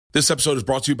This episode is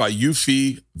brought to you by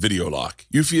Eufy Video Lock.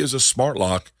 Eufy is a smart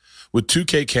lock with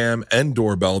 2K cam and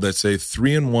doorbell that's a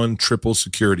 3-in-1 triple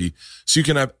security, so you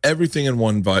can have everything in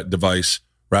one device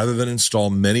rather than install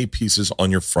many pieces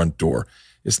on your front door.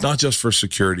 It's not just for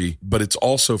security, but it's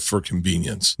also for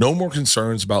convenience. No more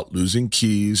concerns about losing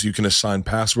keys. You can assign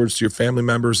passwords to your family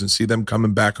members and see them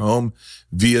coming back home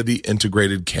via the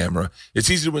integrated camera. It's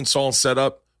easy to install and set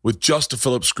up with just a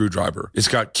Phillips screwdriver. It's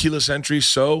got keyless entry,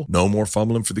 so no more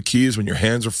fumbling for the keys when your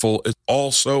hands are full. It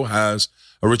also has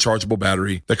a rechargeable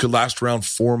battery that could last around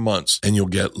 4 months, and you'll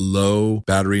get low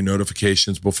battery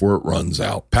notifications before it runs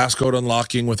out. Passcode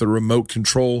unlocking with a remote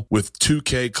control with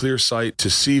 2K clear sight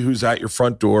to see who's at your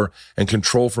front door and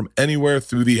control from anywhere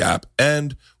through the app.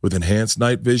 And with enhanced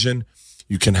night vision,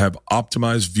 you can have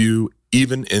optimized view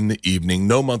even in the evening.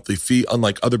 No monthly fee,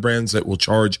 unlike other brands that will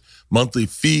charge monthly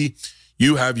fee.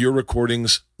 You have your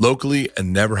recordings locally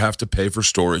and never have to pay for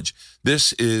storage.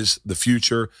 This is the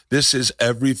future. This is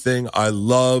everything I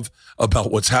love about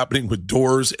what's happening with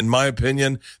doors. In my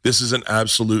opinion, this is an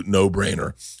absolute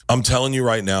no-brainer. I'm telling you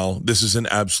right now, this is an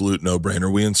absolute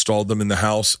no-brainer. We installed them in the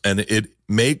house, and it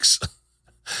makes,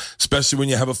 especially when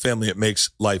you have a family, it makes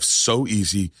life so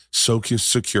easy, so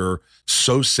secure,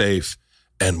 so safe,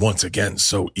 and once again,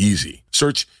 so easy.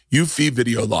 Search Eufy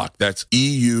Video Lock. That's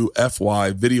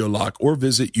EUFY Video Lock, or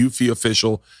visit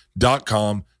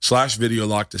eufyofficial.com/video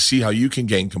lock to see how you can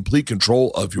gain complete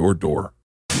control of your door.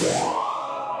 Thank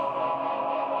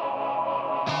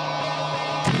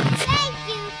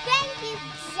you,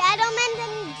 gentlemen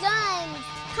and guns.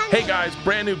 Hey guys,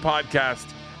 brand new podcast,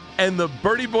 and the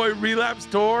Birdie Boy Relapse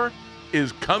Tour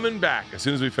is coming back as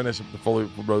soon as we finish up the fully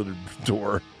loaded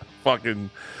tour. Fucking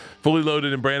fully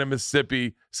loaded in Brandon,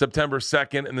 Mississippi, September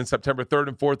 2nd, and then September 3rd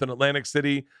and 4th in Atlantic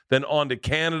City, then on to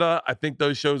Canada. I think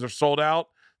those shows are sold out.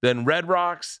 Then Red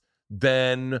Rocks,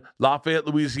 then Lafayette,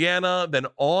 Louisiana, then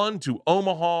on to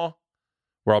Omaha,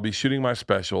 where I'll be shooting my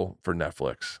special for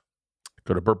Netflix.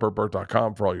 Go to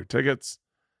burtburtburt.com for all your tickets,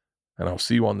 and I'll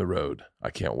see you on the road. I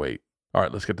can't wait. All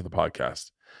right, let's get to the podcast.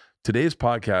 Today's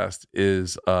podcast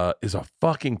is a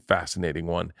fucking fascinating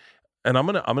one, and I'm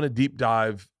gonna deep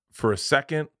dive for a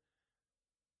second.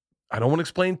 I don't want to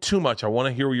explain too much. I want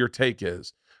to hear what your take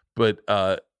is. But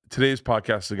today's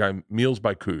podcast is the guy, Meals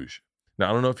by Cug. Now,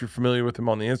 I don't know if you're familiar with him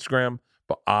on the Instagram,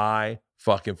 but I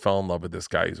fucking fell in love with this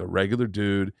guy. He's a regular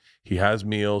dude. He has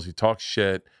meals. He talks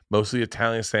shit, mostly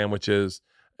Italian sandwiches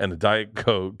and a Diet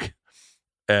Coke,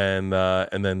 and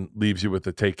then leaves you with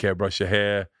the take care, brush your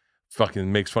hair,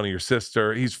 fucking makes fun of your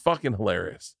sister. He's fucking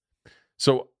hilarious.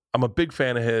 So I'm a big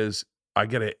fan of his. I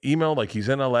get an email like he's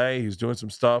in LA. He's doing some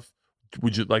stuff.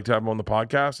 Would you like to have him on the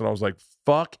podcast? And I was like,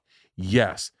 fuck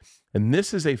yes. And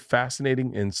this is a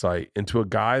fascinating insight into a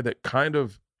guy that kind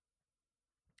of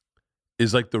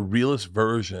is like the realest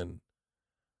version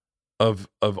of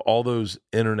all those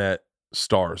internet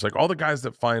stars. Like all the guys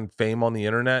that find fame on the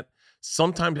internet,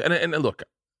 sometimes, and look,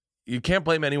 you can't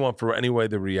blame anyone for any way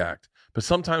they react. But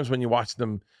sometimes when you watch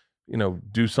them,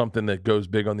 do something that goes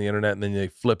big on the internet and then they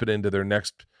flip it into their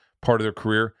next part of their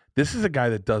career, this is a guy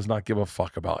that does not give a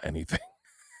fuck about anything.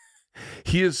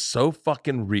 He is so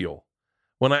fucking real.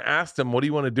 When I asked him, what do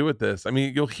you want to do with this? I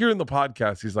mean, you'll hear in the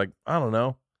podcast, he's like, I don't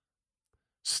know.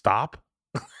 Stop.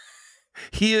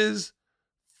 He is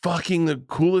fucking the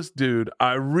coolest dude.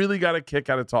 I really got a kick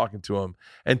out of talking to him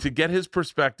and to get his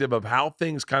perspective of how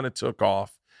things kind of took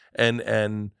off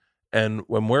and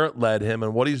where it led him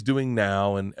and what he's doing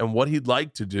now and what he'd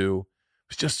like to do.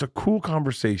 It's just a cool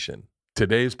conversation.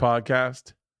 Today's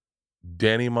podcast,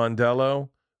 Danny Mondello,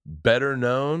 better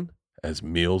known as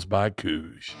Meals by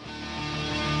Cug.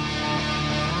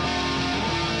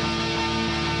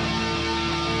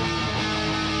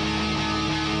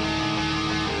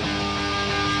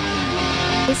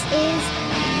 This is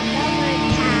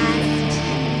Overcast.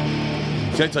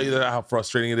 Can I tell you how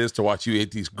frustrating it is to watch you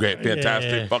eat these great,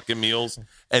 fantastic fucking meals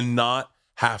and not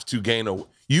have to gain a...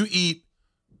 You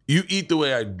eat the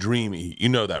way I dream eat. You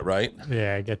know that, right?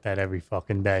 Yeah, I get that every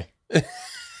fucking day.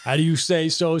 How do you say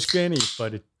so skinny?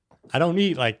 But I don't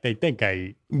eat like they think I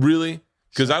eat. Really?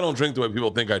 Because I don't drink the way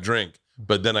people think I drink,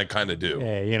 but then I kind of do.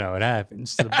 Yeah, it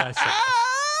happens to the best of us.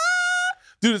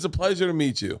 Dude, it's a pleasure to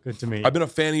meet you. Good to meet you. I've been a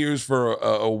fan of yours for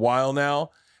a while now,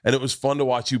 and it was fun to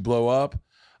watch you blow up.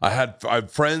 I have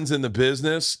friends in the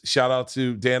business. Shout out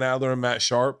to Dan Adler and Matt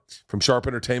Sharp from Sharp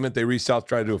Entertainment. They reached out to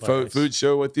try to do a food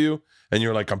show with you, and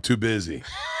you're like, I'm too busy.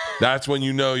 That's when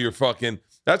you know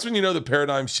that's when you know the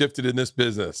paradigm shifted in this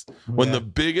business. When the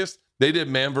biggest, they did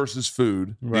Man versus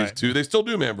Food. Right. These two, they still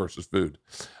do Man versus Food.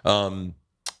 And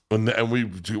we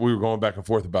were going back and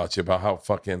forth about you, about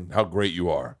how great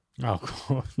you are. Oh,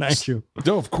 cool. Thank you.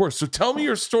 No, of course. So tell me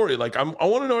your story. Like, I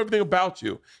want to know everything about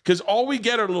you because all we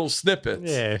get are little snippets.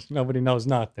 Yeah, nobody knows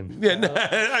nothing. Yeah,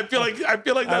 I feel like that's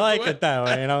I like the way. it that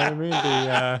way. You know what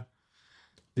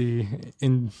I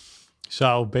mean?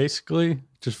 So basically,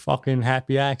 just fucking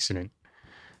happy accident.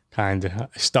 Kind of. I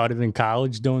started in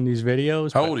college doing these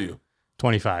videos. How old are you?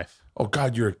 25. Oh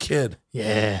God, you're a kid.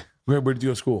 Yeah. Where did you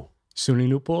go to school? SUNY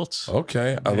Newports.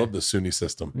 Okay, I love the SUNY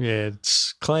system. Yeah,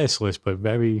 it's classless, but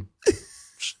very.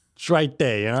 It's right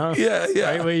there, you know.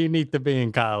 Yeah. Right where you need to be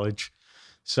in college.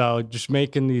 So just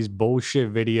making these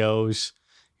bullshit videos,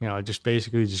 you know, just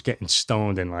basically just getting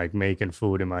stoned and like making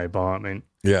food in my apartment.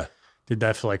 Yeah. Did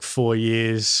that for like 4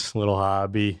 years, little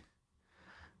hobby.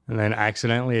 And then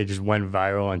accidentally it just went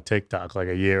viral on TikTok like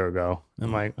a year ago.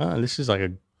 I'm like, oh, this is like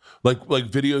a Like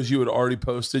videos you had already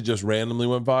posted just randomly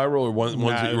went viral, or ones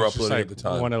that it you were was just, uploading like, at the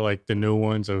time? one of like the new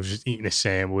ones. I was just eating a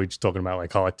sandwich, talking about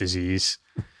like heart disease.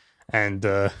 And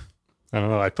I don't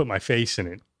know, I put my face in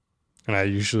it. And I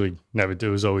usually never do.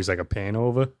 It was always like a pan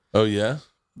over. Oh yeah.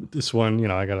 This one, you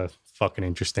know, I got a fucking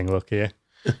interesting look here.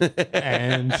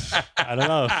 And I don't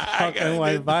know, fucking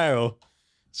went viral.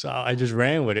 So I just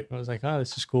ran with it. I was like, oh,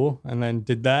 this is cool. And then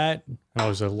did that. And I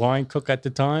was a line cook at the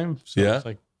time. So I was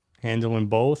like handling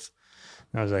both.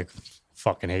 And I was like,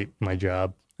 fucking hate my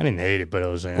job. I didn't hate it, but it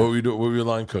was What were you doing? What were your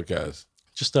line cook as?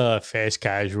 just a fast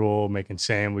casual, making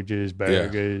sandwiches,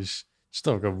 burgers. Just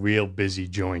like a real busy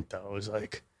joint though. It was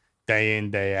like day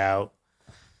in, day out,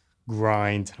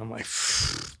 grind. I'm like,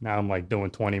 now I'm like doing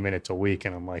 20 minutes a week,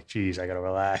 and I'm like, geez, I gotta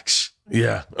relax.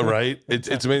 Yeah, right.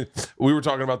 It's amazing. We were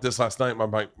talking about this last night.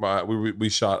 We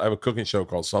shot. I have a cooking show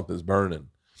called Something's Burning,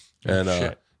 and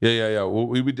yeah.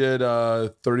 We did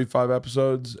 35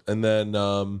 episodes, and then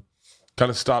kind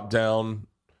of stopped down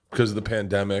because of the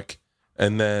pandemic,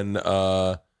 and then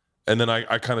I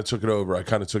kind of took it over. I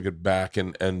kind of took it back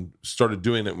and started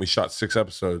doing it. And we shot 6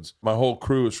 episodes. My whole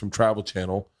crew is from Travel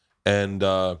Channel, and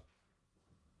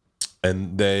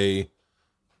they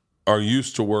are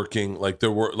used to working like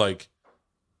their work. Like,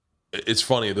 it's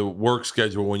funny, the work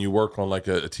schedule when you work on like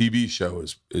a TV show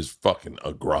is fucking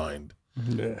a grind.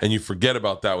 Yeah. And you forget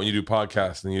about that when you do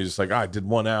podcasts, and you're just like, I did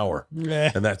 1 hour,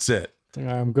 and that's it.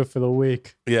 I'm good for the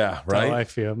week. Yeah, That's how I right.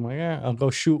 feel. I'm like, yeah, I'll go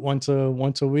shoot once a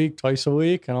week, twice a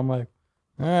week, and I'm like,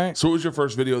 all right. So, what was your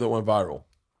first video that went viral?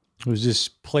 It was this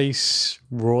place,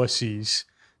 Rossi's.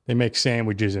 They make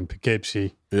sandwiches in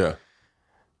Poughkeepsie, Yeah,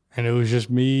 and it was just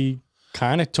me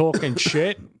kind of talking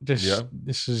shit. Just Yeah.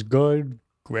 This is good.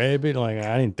 Grab it. Like,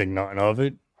 I didn't think nothing of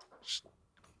it. Just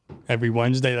every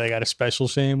Wednesday they got a special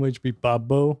sandwich. Beat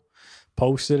Bobo.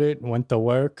 Posted it. Went to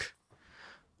work.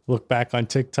 Look back on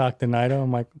TikTok the night.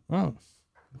 I'm like, oh,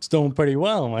 it's doing pretty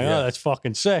well. I'm like, Yeah. oh, that's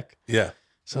fucking sick. yeah,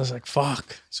 So I was like,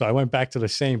 fuck. So I went back to the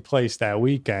same place that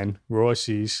weekend,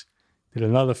 Rossi's, did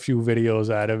another few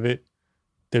videos out of it,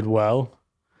 did well.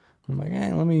 I'm like,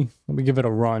 let me give it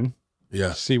a run,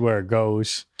 yeah. see where it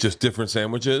goes. Just different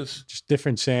sandwiches. Just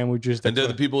different sandwiches. And do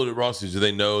the people at Rossi's, do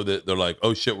they know that they're like,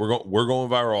 oh shit, we're going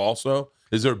viral also?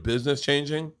 Is there business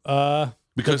changing?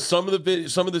 Because some of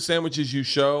the sandwiches you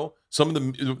show, some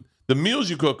of the meals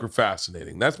you cook are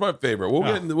fascinating. That's my favorite.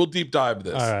 We'll deep dive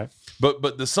this. All right.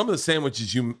 But some of the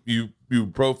sandwiches you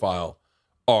profile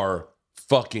are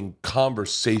fucking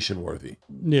conversation worthy.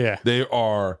 Yeah. They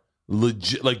are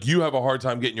legit. Like, you have a hard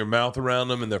time getting your mouth around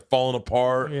them, and they're falling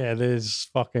apart. Yeah, there's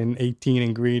fucking 18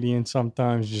 ingredients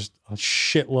sometimes, just a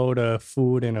shitload of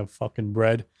food and a fucking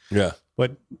bread. Yeah.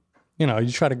 But, you know,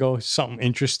 you try to go something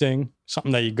interesting,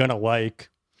 something that you're going to like.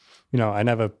 You know, I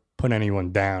never put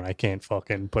anyone down. I can't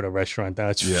fucking put a restaurant down.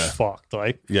 It's fucked.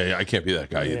 Like, Yeah. I can't be that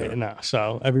guy either. no.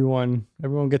 So everyone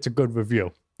gets a good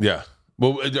review. Yeah.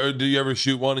 Well, do you ever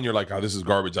shoot one and you're like, oh, this is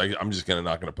garbage. I'm just not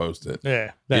going to post it.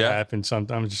 Yeah, that Yeah? happens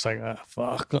sometimes. Just like,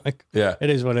 fuck. Like, Yeah.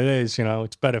 it is what it is. You know,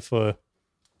 it's better for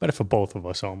both of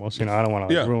us almost. You know, I don't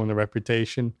want to ruin the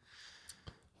reputation.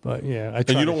 But yeah, I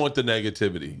try. And you don't want the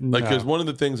negativity. Like, because one of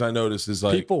the things I noticed is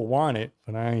like, people want it,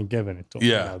 but I ain't giving it to them.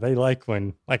 Yeah. You know, they like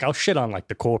when, like, I'll shit on like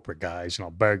the corporate guys, you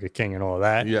know, Burger King and all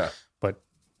that. yeah. But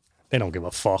they don't give a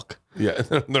fuck. Yeah.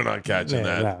 They're not catching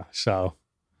that. No. So,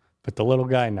 but the little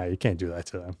guy, no, you can't do that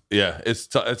to them. Yeah.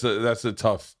 That's a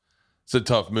tough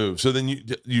move. So then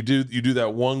you do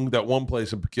that one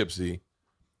place in Poughkeepsie,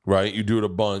 right? You do it a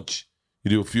bunch. You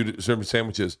do a few different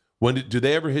sandwiches. Do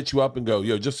they ever hit you up and go,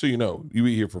 yo, just so you know, you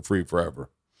eat here for free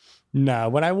forever? No,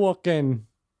 when I walk in,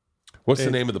 What's the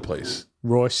name of the place?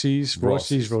 Rossi's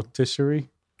Rotisserie.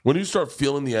 When do you start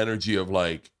feeling the energy of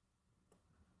like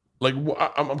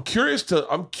I'm curious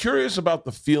about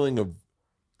the feeling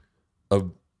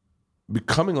of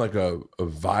becoming like a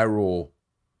viral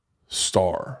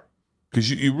star. because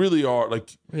you really are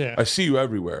like. Yeah. I see you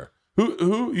everywhere.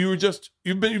 Who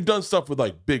you've done stuff with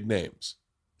like big names.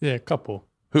 Yeah, a couple.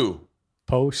 Who?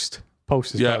 Post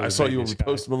is Yeah, probably I the saw you with biggest guy.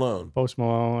 Post Malone. Post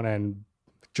Malone, and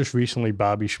just recently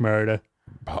Bobby Shmurda.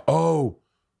 Oh,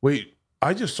 wait.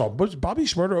 I just saw Bobby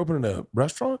Shmurda opening a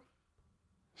restaurant.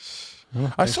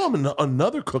 I saw him in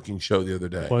another cooking show the other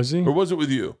day. Was he? Or was it with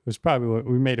you? It was probably when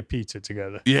we made a pizza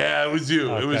together. Yeah, it was you.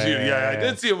 It was you. Okay, Yeah, I yeah.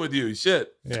 did see him with you.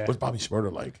 Shit. Yeah. What's Bobby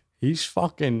Shmurda like? He's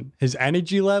fucking, his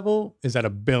energy level is at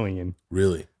 1 billion.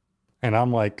 Really? And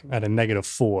I'm like at a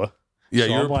 -4. Yeah, So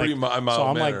you're I'm a pretty like, mild So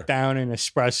I'm manner. like down in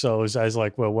espressos as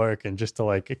like we're working just to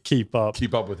like keep up.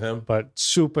 Keep up with him. But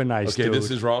super nice Okay, dude.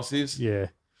 this is Rossi's. Yeah.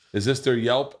 Is this their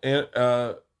Yelp?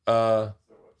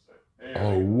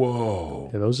 Oh, whoa.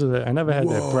 Yeah, those are the, I never had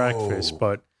their Whoa. breakfast,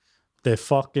 but their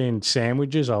fucking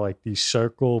sandwiches are like these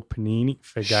circle panini.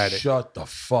 Forget it. Shut the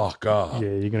fuck up. Yeah,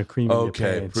 you're going to cream in your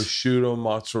Okay, pants. prosciutto,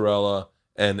 mozzarella,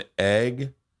 and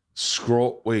egg.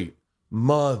 Scroll. Wait,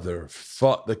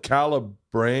 motherfuck. The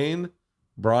Calabrian,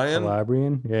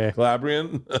 Calabrian? Yeah.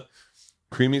 Calabrian,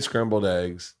 creamy scrambled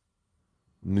eggs.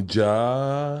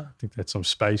 I think that's some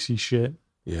spicy shit.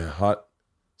 Yeah, hot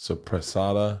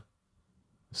soppressata.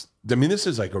 I mean, this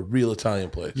is like a real Italian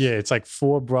place. Yeah, it's like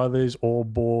 4 brothers, all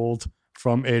bald,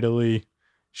 from Italy.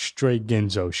 Straight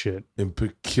Ginzo shit. In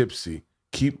Poughkeepsie.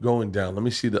 Keep going down. Let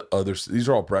me see the other. These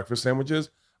are all breakfast sandwiches.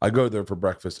 I go there for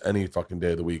breakfast any fucking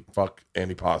day of the week. Fuck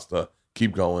antipasta.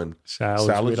 Keep going. Salads,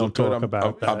 we don't look good. talk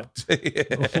about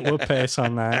that. We'll pass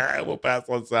on that. We'll pass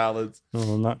on salads.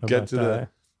 No, nothing Get about to that.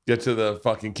 Get to the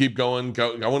fucking. Keep going.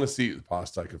 Go. I want to see the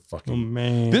pasta. I could fucking. Oh,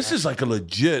 man. This is like a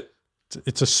legit.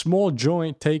 It's a small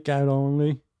joint, takeout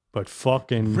only, but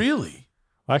fucking. Really.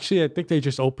 Actually, I think they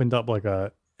just opened up like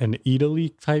an Italy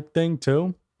type thing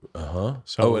too.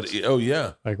 So Oh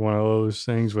yeah. like one of those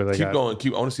things where they Keep got going.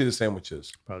 Keep. I want to see the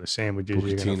sandwiches. the sandwiches.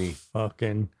 You're gonna Bucatini.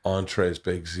 fucking Entrees,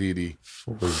 baked ziti,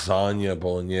 lasagna,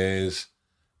 bolognese,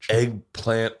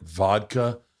 eggplant,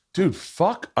 vodka. Dude,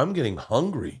 fuck. I'm getting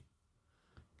hungry.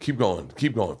 Keep going.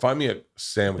 Keep going. Find me a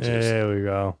sandwiches. There we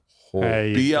go. Oh, There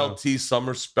you BLT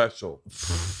summer special.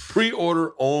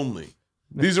 Pre-order only.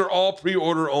 These are all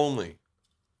pre-order only.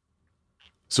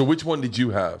 So which one did you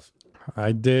have?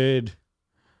 I did.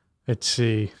 Let's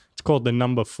see. It's called the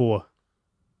number 4. It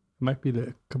might be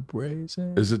the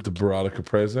Caprese. Is it the burrata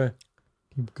caprese?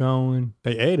 Keep going.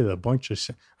 They added a bunch of.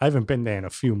 I haven't been there in a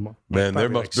few months. Man, their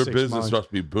Probably like their 6 business months.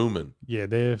 must be booming. Yeah,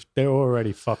 they're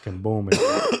already fucking booming.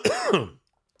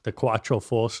 The Quattro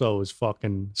Forso is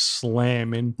fucking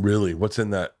slamming. Really? What's in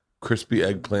that? Crispy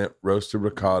eggplant, roasted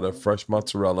ricotta, fresh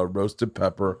mozzarella, roasted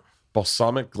pepper,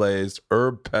 balsamic glazed,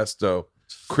 herb pesto,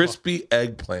 crispy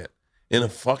eggplant in a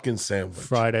fucking sandwich.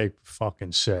 Friday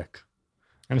fucking sick.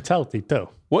 And it's healthy too.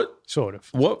 What? Sort of.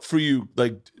 What for you?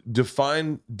 Like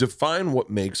define what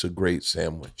makes a great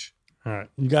sandwich. All right.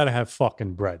 You gotta have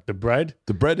fucking bread. The bread,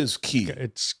 The bread is key.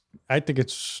 I think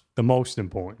it's the most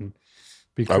important.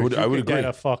 Because I would you could agree. get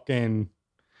a fucking,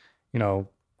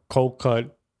 cold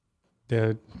cut,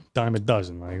 the dime a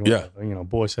dozen. Like, Yeah.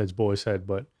 boar's head.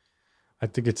 But I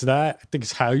think it's that. I think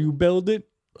it's how you build it.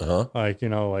 Uh-huh. Like,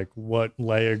 like what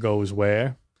layer goes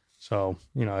where. So,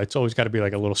 it's always got to be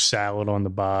like a little salad on the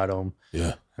bottom.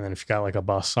 Yeah. And then if you got like a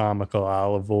balsamic or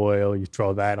olive oil, you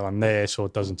throw that on there so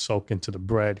it doesn't soak into the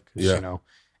bread. Because, Yeah.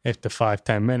 after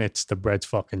 5-10 minutes, the bread's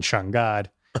fucking shangad.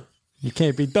 You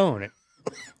can't be doing it.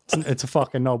 It's a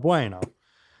fucking no bueno.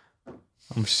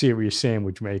 I'm a serious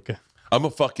sandwich maker. I'm a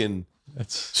fucking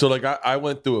It's so like I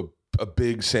went through a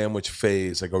big sandwich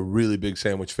phase, like a really big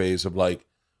sandwich phase of like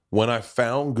when I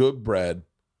found good bread,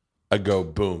 I go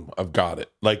boom, I've got it.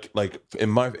 Like in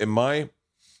my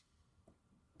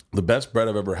the best bread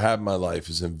I've ever had in my life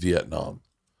is in Vietnam.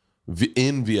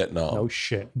 In Vietnam. no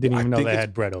shit. Didn't even I know think they it's-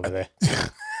 had bread over there.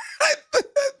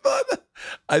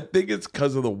 I think it's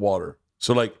because of the water.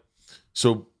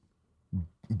 So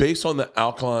based on the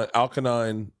alkaline,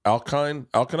 you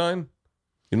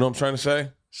know what I'm trying to say?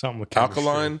 Something with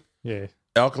chemistry. Yeah.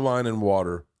 Alkaline and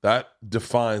water. That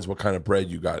defines what kind of bread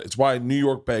you got. It's why New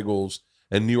York bagels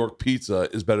and New York pizza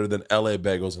is better than LA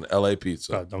bagels and LA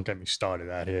pizza. God, don't get me started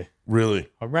out here. Really?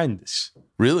 Horrendous.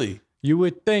 Really? You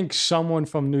would think someone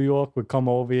from New York would come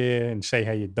over here and say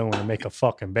how you doing and make a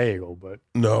fucking bagel, but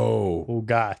No. who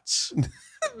gots?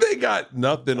 They got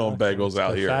nothing on bagels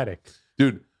out here. Pathetic.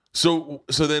 Dude, so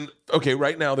then, okay,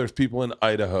 right now there's people in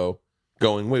Idaho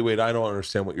going, wait, I don't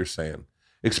understand what you're saying.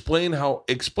 Explain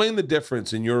the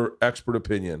difference in your expert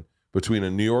opinion between a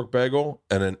New York bagel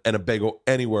and a bagel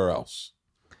anywhere else.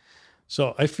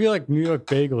 So I feel like New York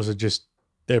bagels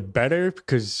they're better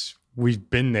because we've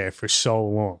been there for so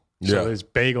long. So Yeah. there's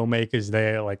bagel makers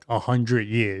there like 100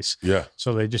 years. Yeah.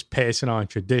 So they're just passing on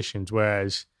traditions.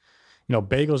 Whereas,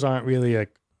 bagels aren't really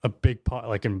like a big part.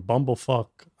 Like in Bumblefuck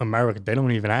America, they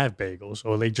don't even have bagels,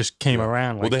 or they just came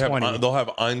around like 20. They'll have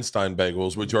Einstein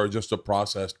bagels, which are just a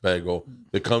processed bagel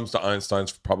that comes to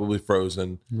Einstein's probably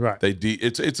frozen. Right.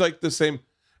 It's like the same.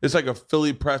 It's like a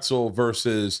Philly pretzel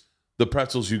versus the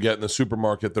pretzels you get in the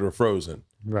supermarket that are frozen.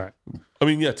 Right. I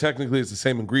mean, yeah, technically it's the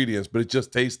same ingredients, but it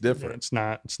just tastes different.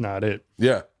 It's not it.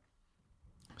 Yeah.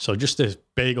 So just this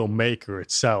bagel maker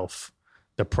itself,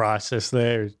 the process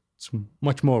there, it's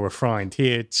much more refined.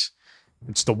 Here, it's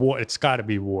the water. It's got to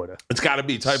be water. It's got to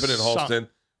be. Type it in, Halston.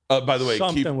 By the way,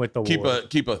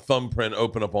 keep a thumbprint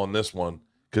open up on this one,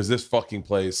 because this fucking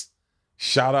place.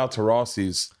 Shout out to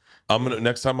Rossi's.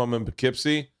 Next time I'm in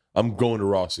Poughkeepsie, I'm going to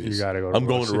Rossi's. You gotta go.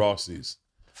 Going to Rossi's.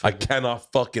 I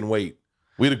cannot fucking wait.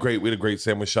 We had a great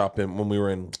sandwich shop when we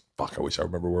were in. Fuck, I wish I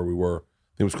remember where we were.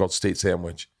 I think it was called State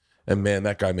Sandwich. And man,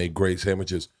 that guy made great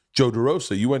sandwiches. Joe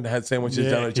DeRosa, you went and had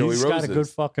sandwiches down at Joey Rose's. He's got a good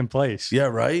fucking place. Yeah,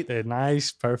 right. They're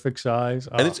nice, perfect size,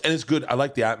 and it's good. I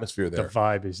like the atmosphere there. The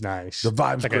vibe is nice. The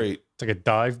vibe's great. It's like a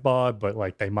dive bar, but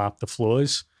like they mop the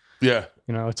floors. Yeah,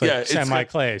 it's like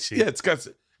semi-classy. Yeah,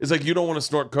 it's like you don't want to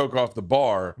snort coke off the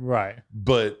bar, right?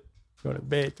 But go to the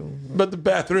bathroom. But the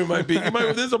bathroom might be.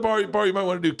 This is a bar you might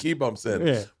want to do key bumps in.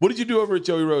 Yeah. What did you do over at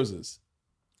Joey Rose's?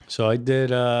 So I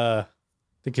did. I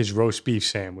think his roast beef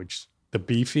sandwich, the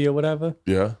beefy or whatever.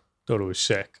 Yeah. Thought it was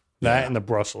sick. That and the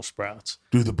Brussels sprouts.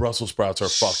 Dude, the Brussels sprouts are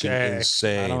fucking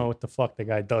insane. I don't know what the fuck the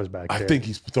guy does back there. I think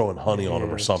he's throwing honey on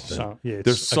them or something.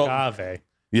 It's agave.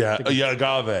 Yeah,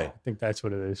 agave. I think that's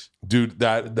what it is. Dude,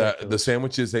 the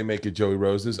sandwiches they make at Joey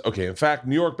Rose's. Okay, in fact,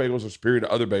 New York bagels are superior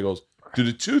to other bagels due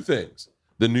to two things.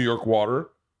 The New York water,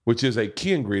 which is a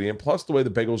key ingredient, plus the way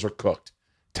the bagels are cooked.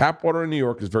 Tap water in New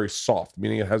York is very soft,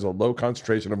 meaning it has a low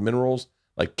concentration of minerals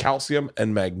like calcium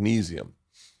and magnesium.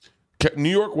 New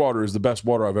York water is the best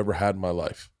water I've ever had in my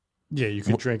life. Yeah, you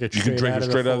can drink it straight out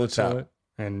of the tap.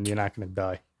 And you're not going to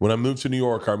die. When I moved to New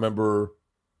York, I remember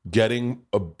getting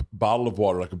a bottle of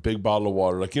water, like a big bottle of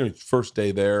water, like, first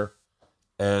day there.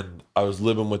 And I was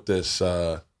living with this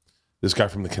guy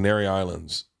from the Canary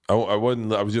Islands. I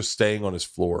was just staying on his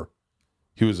floor.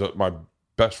 He was my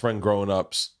best friend growing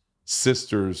up's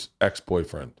sister's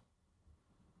ex-boyfriend.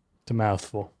 It's a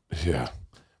mouthful. Yeah.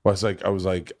 Well, I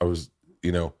was,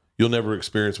 you'll never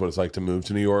experience what it's like to move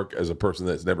to New York as a person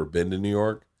that's never been to New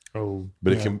York. Oh,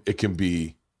 but it's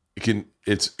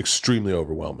extremely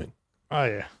overwhelming. Oh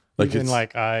yeah.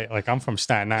 Like I'm from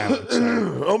Staten Island.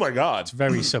 So oh my God. It's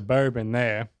very suburban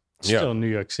there. It's still New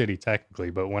York City technically,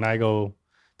 but when I go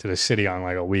to the city on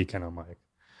like a weekend, I'm like,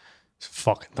 it's a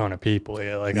fucking ton of people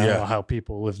here. Like I don't know how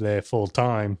people live there full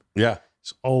time. Yeah.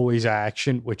 It's always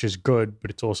action, which is good, but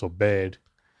it's also bad.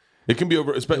 It can be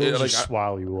over, especially like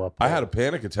swallow you up. I had a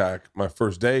panic attack my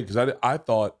first day because I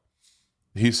thought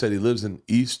he said he lives in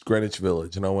East Greenwich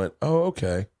Village, and I went, oh,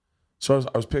 okay. So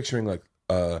I was picturing like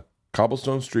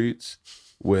cobblestone streets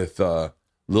with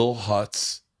little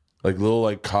huts, like little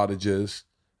like cottages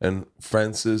and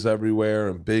fences everywhere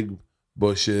and big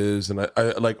bushes, and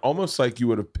I like almost like you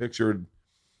would have pictured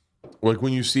like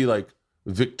when you see like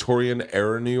Victorian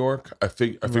era New York. I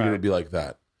figured it'd be like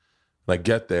that. And I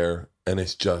get there. And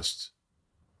it's just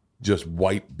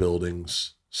white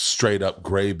buildings, straight up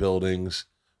gray buildings,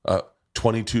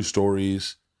 22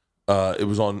 stories. It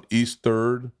was on East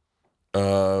 3rd,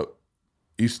 it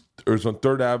was on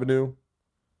 3rd Avenue,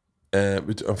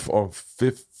 and on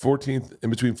 14th,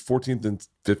 in between 14th and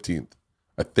 15th,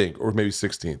 I think, or maybe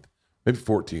 16th, maybe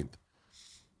 14th.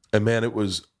 And man, it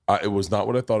was not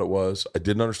what I thought it was. I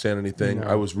didn't understand anything. No.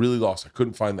 I was really lost. I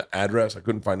couldn't find the address. I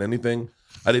couldn't find anything.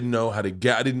 I didn't know how to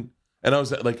get. And I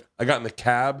was like, I got in the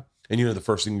cab, and the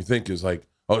first thing you think is like,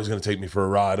 oh, he's gonna take me for a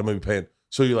ride. I'm gonna be paying.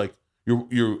 So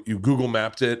you Google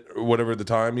mapped it or whatever at the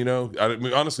time. I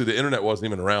mean, honestly, the internet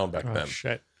wasn't even around back then.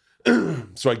 Shit.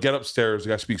 So I get upstairs. The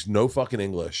guy speaks no fucking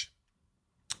English,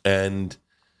 and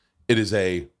it is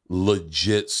a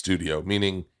legit studio,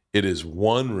 meaning it is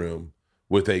one room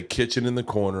with a kitchen in the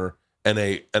corner and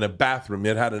a bathroom.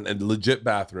 It had a legit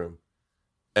bathroom,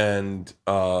 and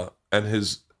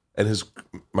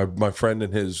my friend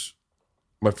and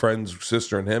my friend's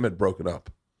sister and him had broken up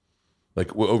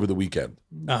like over the weekend.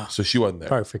 So she wasn't there.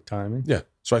 Perfect timing. Yeah.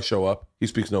 So I show up. He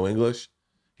speaks no English.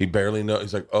 He barely knows.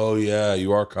 He's like, oh yeah,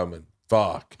 you are coming.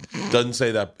 Fuck. Doesn't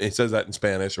say that. He says that in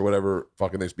Spanish or whatever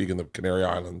fucking they speak in the Canary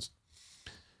Islands.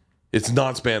 It's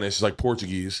not Spanish. It's like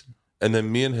Portuguese. And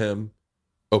then me and him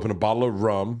open a bottle of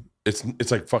rum.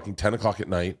 It's like fucking 10 o'clock at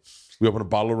night. We open a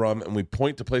bottle of rum and we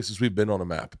point to places we've been on a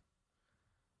map.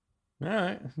 All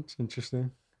right. That's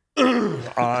interesting.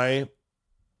 I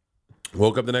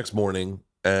woke up the next morning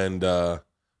and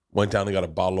went down and got a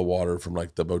bottle of water from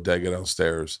like the bodega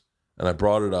downstairs. And I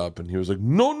brought it up and he was like,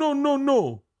 no, no, no,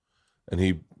 no. And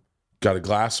he got a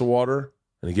glass of water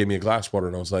and he gave me a glass of water.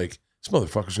 And I was like, this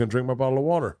motherfucker's going to drink my bottle of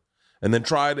water. And then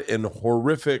tried in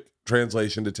horrific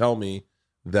translation to tell me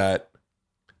that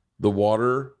the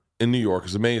water in New York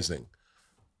is amazing.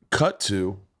 Cut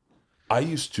to, I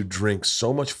used to drink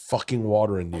so much fucking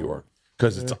water in New York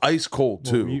because it's ice cold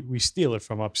too. Well, we steal it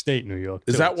from upstate New York.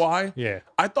 Is too. that why? Yeah.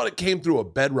 I thought it came through a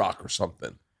bedrock or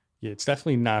something. Yeah, it's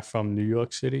definitely not from New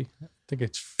York City. I think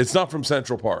It's not from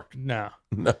Central Park. no.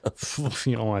 No.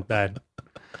 You don't want that.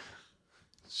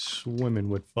 Swimming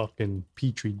with fucking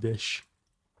petri dish.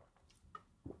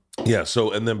 Yeah,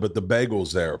 but the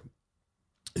bagels there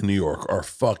in New York are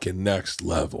fucking next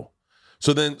level.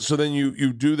 So then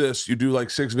you do this, you do like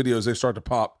 6 videos, they start to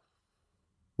pop.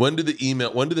 When did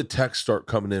the text start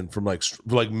coming in from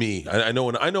like me? I know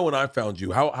when I found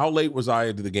you. How late was I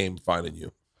into the game finding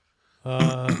you?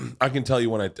 I can tell you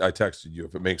when I texted you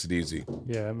if it makes it easy.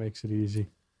 Yeah, it makes it easy.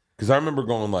 Because I remember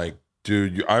going like,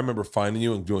 dude, I remember finding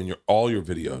you and doing all your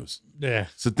videos. Yeah.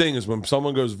 So the thing is, when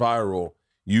someone goes viral,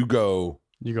 you go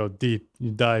deep.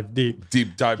 You dive deep.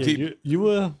 Dive Yeah, deep. You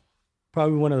were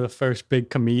probably one of the first big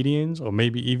comedians, or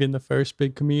maybe even the first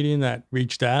big comedian that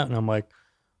reached out, and I'm like,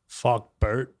 fuck,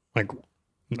 Bert, like,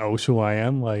 knows who I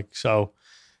am. Like, so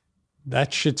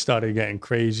that shit started getting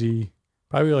crazy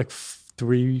probably like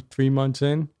 3 months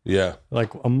in. Yeah.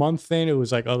 Like a month in, it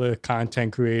was like other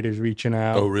content creators reaching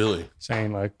out. Oh, really?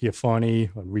 Saying like, you're funny,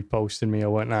 or reposting me or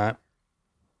whatnot.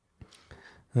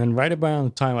 And then right around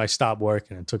the time I stopped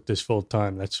working and took this full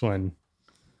time, that's when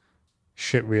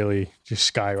shit really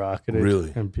just skyrocketed.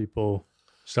 Really? And people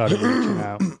started reaching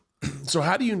out. So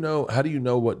how do you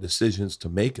know what decisions to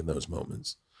make in those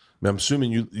moments? I mean, I'm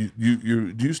assuming you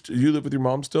live with your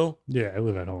mom still? Yeah, I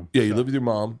live at home. Yeah, you live with your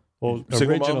mom. Well,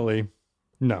 Single originally,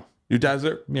 no. Your dad's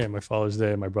there? Yeah, my father's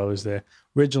there, my brother's there.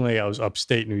 Originally, I was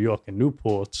upstate New York in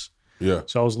Newports. Yeah.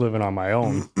 So I was living on my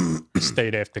own.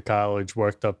 Stayed after college,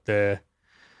 worked up there.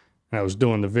 And I was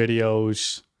doing the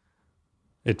videos.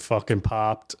 It fucking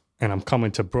popped. And I'm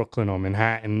coming to Brooklyn or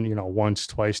Manhattan, once,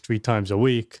 twice, 3 times a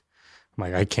week. I'm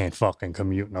like, I can't fucking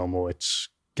commute no more. It's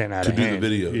getting out of hand. To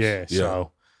do the videos. Yeah.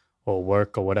 So, or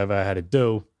work or whatever I had to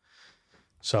do.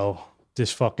 So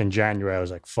this fucking January, I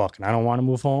was like, fucking, I don't want to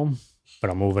move home, but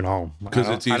I'm moving home. Because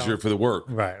it's easier for the work.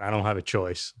 Right. I don't have a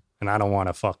choice. And I don't want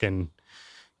to fucking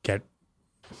get,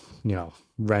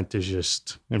 rent is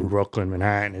just in Brooklyn,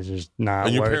 Manhattan is just not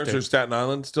And your worth parents it. are in Staten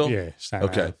Island still? Yeah. Staten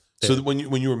Okay. Island. So when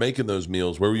you were making those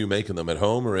meals, where were you making them? At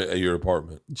home or at your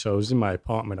apartment? So it was in my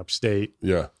apartment upstate.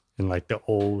 Yeah. In like the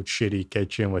old shitty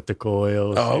kitchen with the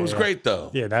coils. Oh, it was great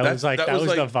though. Yeah, that was the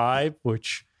vibe,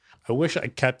 which I wish I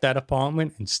kept that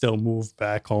apartment and still moved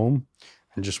back home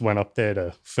and just went up there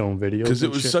to film videos. Because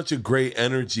it was such a great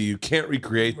energy. You can't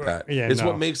recreate that. Yeah, it's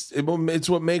what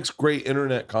makes great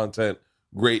internet content.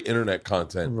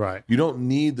 Right. You don't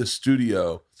need the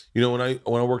studio. When I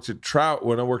worked at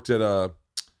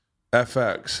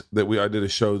FX, I did a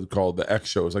show called The X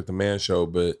Show. It's like the man show,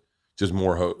 but just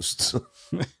more hosts.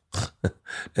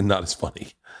 And not as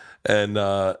funny. And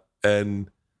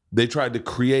they tried to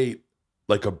create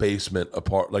like a basement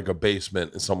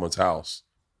in someone's house.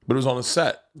 But it was on a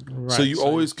set. Right. So you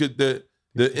always could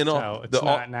it's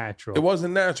not natural. It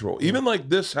wasn't natural. Even like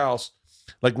this house,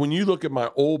 like when you look at my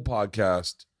old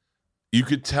podcast, you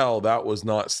could tell that was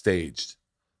not staged.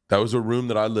 That was a room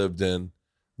that I lived in,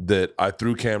 that I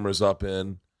threw cameras up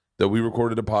in, that we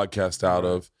recorded a podcast out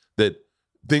of, that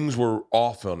things were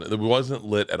off on it. It wasn't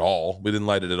lit at all. We didn't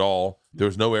light it at all. There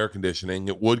was no air conditioning.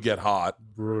 It would get hot.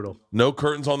 Brutal. No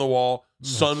curtains on the wall.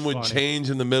 Sun would change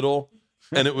in the middle.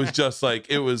 And it was just like,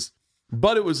 it's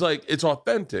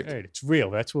authentic. Hey, it's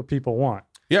real. That's what people want.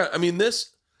 Yeah. I mean,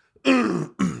 this,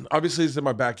 obviously it's in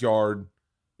my backyard.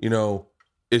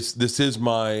 This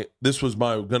was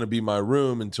going to be my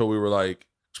room until we were like,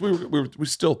 we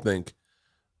still think,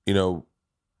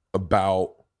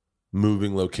 about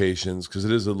moving locations, because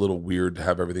it is a little weird to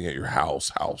have everything at your house.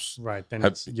 Right. Then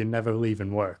you're never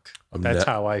leaving work. That's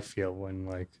how I feel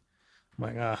when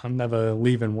I'm never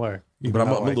leaving work. But I'm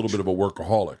a little bit of a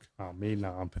workaholic. Oh, me?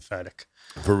 No, I'm pathetic.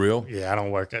 For real? Yeah, I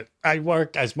don't work. I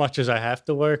work as much as I have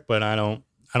to work, but I don't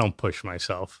push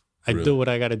myself. I Really? do what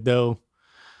I got to do,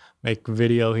 make a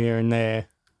video here and there,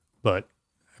 but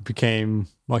I became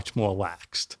much more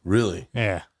laxed. Really?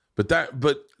 Yeah.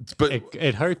 But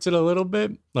it hurts it a little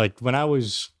bit. Like when I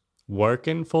was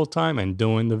working full time and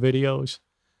doing the videos,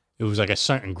 it was like a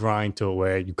certain grind to it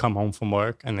where you come home from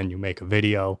work and then you make a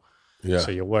video. Yeah.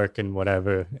 So you're working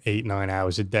whatever 8-9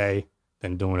 hours a day,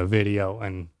 then doing a video,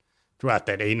 and throughout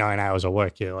that 8-9 hours of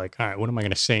work, you're like, all right, what am I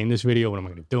going to say in this video? What am I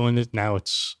going to do in this? Now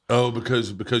it's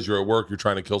because you're at work, you're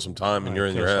trying to kill some time, and you're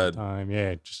in your head.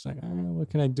 Yeah, just like, what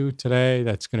can I do today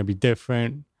that's going to be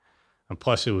different? And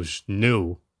plus, it was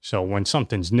new. So when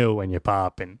something's new and you're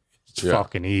popping, it's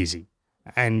fucking easy,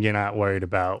 and you're not worried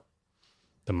about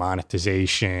the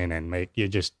monetization and you're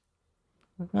just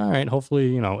all right.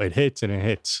 Hopefully, it hits and it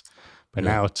hits. But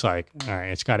now it's like, all right,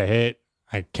 it's got to hit.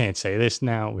 I can't say this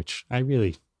now, which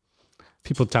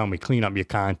people tell me clean up your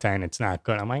content. It's not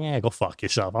good. I'm like, yeah, go fuck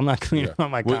yourself. I'm not cleaning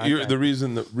up my content. The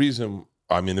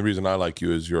reason I like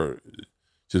you is you're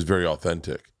just very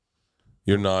authentic.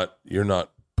 You're not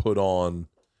put on.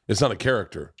 It's not a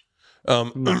character.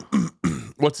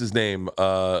 What's his name?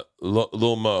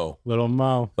 Lil Mo. Little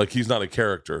Mo. Like, he's not a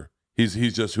character. He's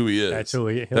just who he is. That's who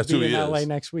he is. That's who he is. He'll be in LA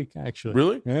next week, actually.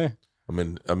 Really? Yeah. I'm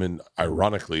in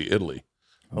ironically Italy.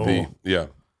 Oh. Yeah.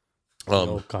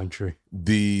 Old country.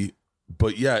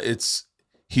 But yeah,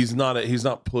 he's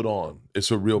not put on.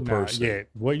 It's a real person. Yeah.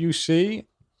 What you see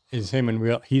is him in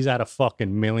real. He's at a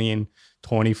fucking million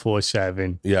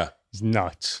 24/7. Yeah. He's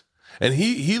nuts. And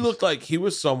he looked like he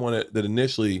was someone that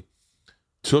initially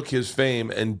took his fame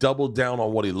and doubled down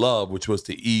on what he loved, which was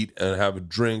to eat and have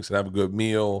drinks and have a good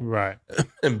meal. Right.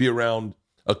 And be around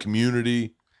a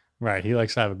community. Right. He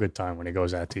likes to have a good time when he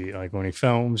goes out to eat. Like when he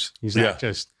films, he's not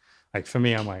just like, for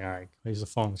me, I'm like, all right, here's the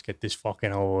phone. Let's get this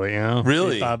fucking over,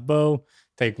 Really? Boo,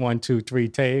 take 1, 2, 3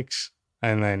 takes.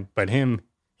 And then, but him,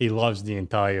 he loves the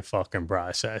entire fucking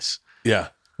process. Yeah.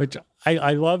 Which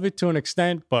I love it to an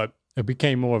extent, but it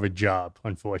became more of a job,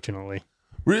 unfortunately.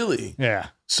 Really? Yeah.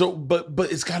 So, but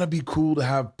it's got to be cool to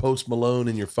have Post Malone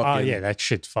in your fucking. Oh yeah, that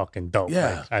shit's fucking dope.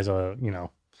 Yeah. Like, as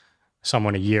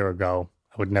someone a year ago,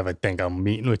 I would never think I'm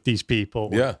meeting with these people.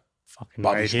 Yeah. Fucking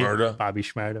Bobby right here. Shmurda. Bobby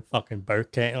Shmurda. Fucking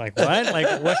Burke. Like what?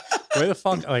 Like what? Where the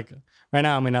fuck? Like right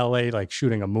now, I'm in LA, like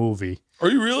shooting a movie. Are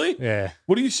you really? Yeah.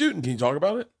 What are you shooting? Can you talk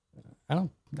about it? I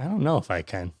don't know if I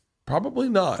can. Probably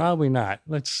not. Probably not.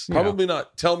 Probably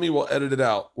not. Tell me. We'll edit it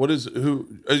out.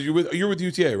 You're with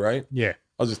UTA, right? Yeah.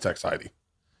 I'll just text Heidi.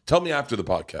 Tell me after the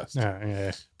podcast.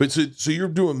 Yeah. But so you're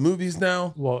doing movies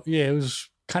now? Well, yeah, it was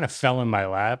kind of fell in my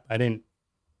lap. I didn't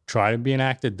try to be an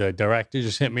actor. The director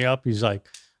just hit me up. He's like,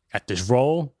 got this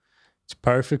role. It's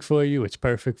perfect for you. It's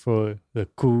perfect for the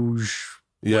Couge,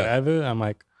 whatever. I'm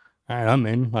like, all right, I'm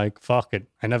in. Like, fuck it.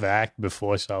 I never acted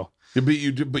before, so. Yeah,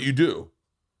 but you do.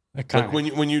 Like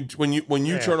when you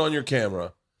turn on your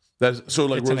camera, that's so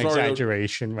like it's Rosario, an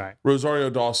exaggeration, right? Rosario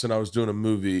Dawson, I was doing a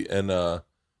movie in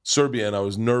Serbia, and I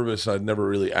was nervous. I'd never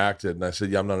really acted, and I said,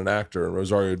 "Yeah, I'm not an actor." And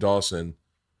Rosario Dawson,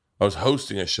 I was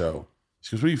hosting a show.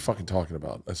 She goes, "What are you fucking talking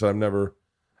about?" I said, "I've never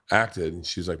acted," and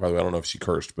she's like, "By the way, I don't know if she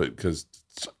cursed, but because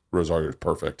Rosario is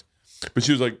perfect." But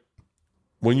she was like,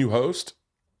 "When you host,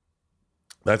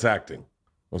 that's acting."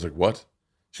 I was like, "What?"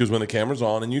 She goes, "When the camera's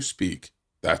on and you speak,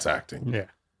 that's acting." Yeah.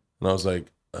 And I was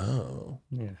like, "Oh,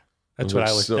 yeah." That's what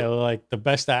I was saying. Like the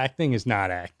best acting is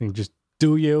not acting. Just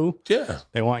do you. Yeah.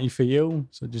 They want you for you,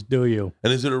 so just do you.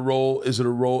 And is it a role? Is it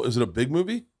a big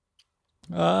movie?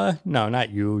 No, not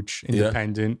huge.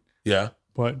 Independent. Yeah.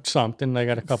 But something. They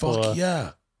got a couple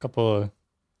of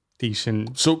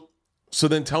decent. So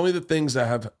then tell me the things that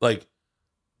have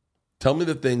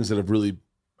really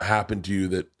happened to you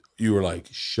that you were like,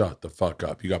 shut the fuck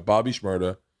up. You got Bobby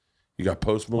Shmurda. You got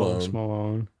Post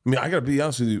Malone. I mean, I gotta be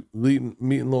honest with you.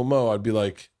 Meeting Lil Mo, I'd be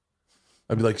like,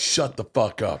 shut the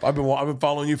fuck up. I've been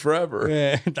following you forever.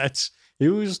 Yeah, he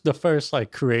was the first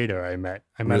like creator I met.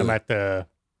 I met him at the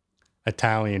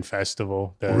Italian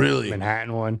festival, the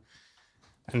Manhattan one.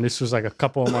 And this was like a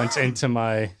couple of months into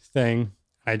my thing.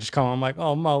 I just call him like,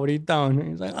 "Oh Mo, what are you doing?" And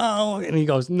he's like, "Oh," and he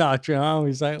goes nuts,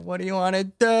 He's like, "What do you want to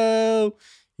do?"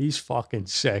 He's fucking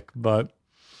sick, but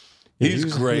he's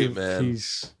great, man.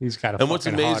 He's got a. And what's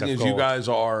amazing is you guys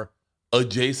are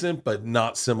adjacent but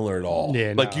not similar at all.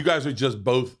 Yeah, like you guys are just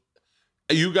both.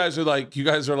 You guys are like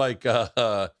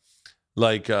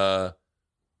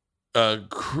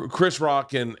Chris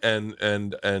Rock and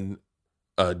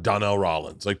Donnell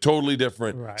Rollins, like totally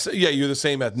different. Right. So, yeah, you're the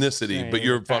same ethnicity, but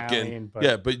you're Italian,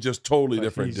 but just totally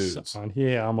different dudes. On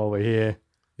here, I'm over here.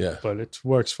 Yeah, but it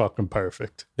works fucking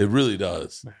perfect. It really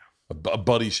does. Yeah. A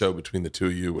buddy show between the two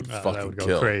of you would fucking that would go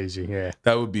kill. Crazy, yeah.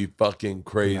 That would be fucking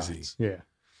crazy. Nuts. Yeah.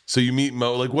 So you meet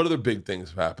Mo. Like, what other big things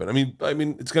have happened? I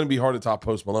mean, it's gonna be hard to top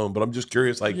Post Malone, but I'm just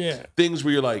curious, things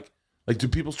where you're like, do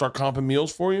people start comping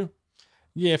meals for you?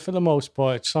 Yeah, for the most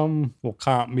part, some will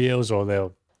comp meals or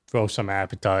they'll throw some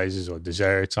appetizers or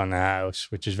desserts on the house,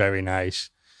 which is very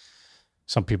nice.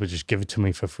 some people just give it to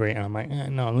me for free. And I'm like,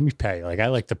 no, let me pay. Like, I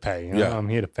like to pay. You know? Yeah. I'm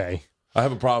here to pay. I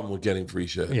have a problem with getting free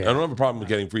shit. Yeah. I don't have a problem with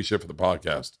getting free shit for the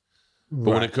podcast.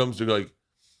 But when it comes to like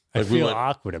I we feel went,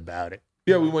 awkward about it.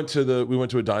 yeah, we went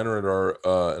to a diner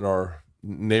at in our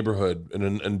neighborhood, in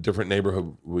a different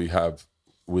neighborhood we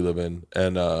live in,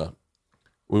 and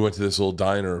we went to this little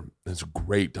diner. It's a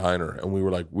great diner, and we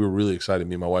were really excited,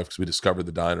 me and my wife, because we discovered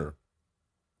the diner.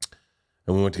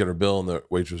 And we went to get our bill, and the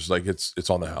waitress was like, "It's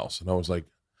on the house," and I was like,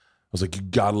 you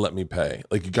gotta let me pay.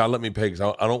 Like, you gotta let me pay, because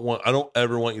I don't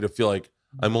ever want you to feel like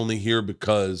I'm only here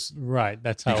because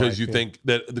That's how because I you feel. think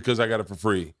that because I got it for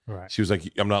free. Right. She was like,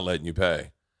 I'm not letting you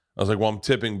pay. I was like, well, I'm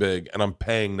tipping big and I'm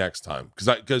paying next time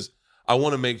because I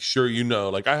want to make sure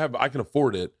like I can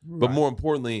afford it, but Right. more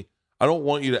importantly, I don't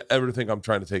want you to ever think I'm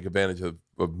trying to take advantage of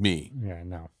me. Yeah,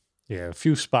 no. Yeah, a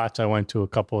few spots I went to a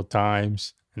couple of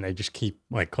times, and they just keep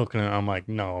like cooking it. I'm like,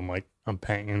 no, I'm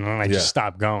paying, and then I just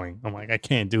stop going. I'm like, I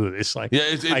can't do this. Like, Yeah,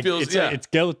 it feels it's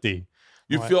guilty.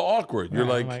 You I'm feel awkward. You're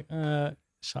I'm like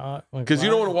because you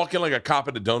don't want to walk in like a cop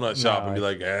at a donut shop and be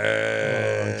like,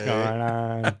 what's going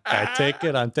on? I take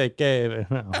it, I'm taking it.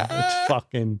 No, it's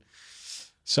fucking.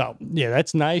 So yeah,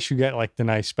 that's nice. You get like the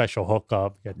nice special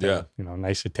hookup. You get the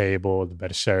nicer table, the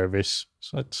better service.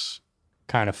 So it's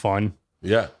kind of fun.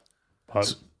 Yeah.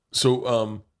 But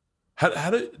So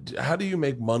how do you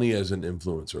make money as an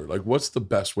influencer? Like, what's the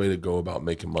best way to go about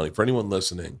making money for anyone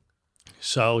listening?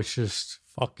 So it's just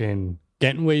fucking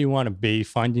getting where you want to be,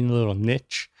 finding a little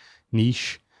niche,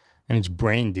 and it's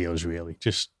brand deals, really.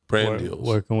 Just Deals.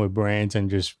 Working with brands and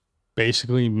just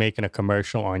basically making a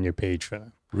commercial on your page for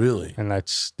them. Really? And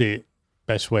that's the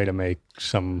best way to make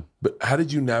some. But how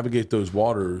did you navigate those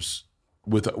waters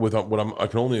with what I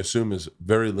can only assume is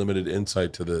very limited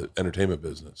insight to the entertainment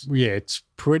business? Yeah, it's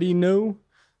pretty new.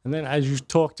 And then as you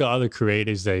talk to other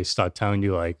creators, they start telling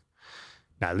you like,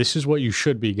 now this is what you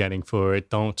should be getting for it.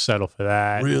 Don't settle for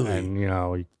that. Really? And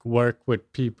you work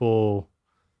with people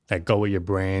that go with your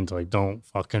brand. Like, don't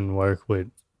fucking work with,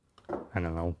 I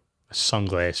don't know, a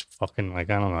sunglass fucking, like,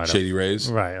 I don't know. How to, Shady Rays?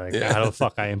 right. Like, how the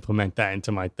fuck I implement that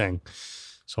into my thing?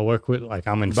 So work with, like,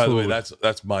 I'm in By food. the way,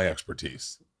 that's my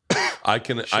expertise. I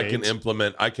can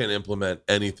implement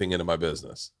anything into my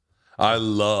business. I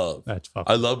love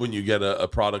when you get a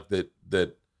product that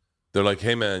they're like,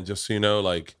 hey man, just so you know,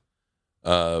 like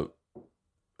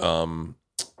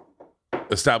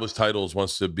Established Titles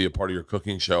wants to be a part of your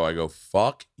cooking show. I go,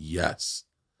 fuck yes.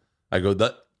 I go,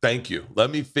 thank you.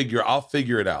 I'll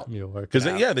figure it out. Because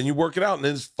then you work it out and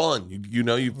then it's fun.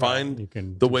 You find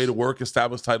the way to work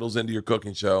Established Titles into your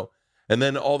cooking show. And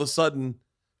then all of a sudden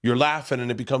you're laughing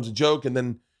and it becomes a joke. And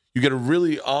then you get a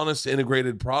really honest,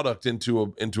 integrated product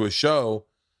into a show.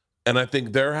 And I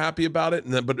think they're happy about it.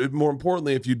 But more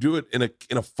importantly, if you do it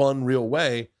in a fun, real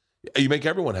way, you make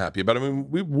everyone happy about it. I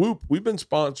mean, we've been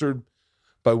sponsored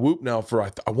by Whoop now for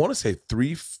I want to say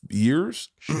 3 years.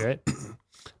 Shit.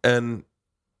 And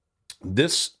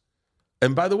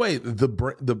by the way,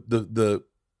 the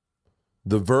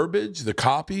verbiage, the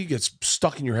copy gets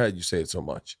stuck in your head. You say it so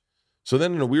much. So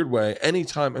then in a weird way,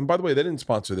 anytime, and by the way, they didn't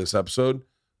sponsor this episode,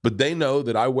 but they know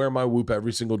that I wear my Whoop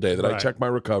every single day, that I check my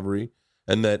recovery,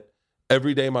 and that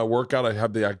every day my workout, I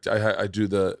do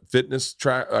the fitness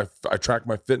track. I track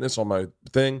my fitness on my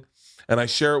thing, and I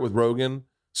share it with Rogan,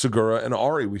 Segura, and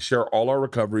Ari. We share all our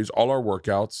recoveries, all our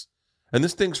workouts, and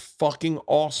this thing's fucking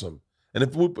awesome. And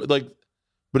if but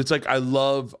it's like I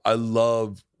love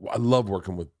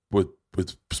working with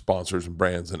sponsors and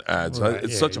brands and ads. Right,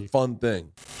 It's such a fun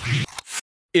thing.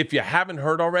 If you haven't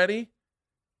heard already,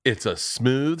 it's a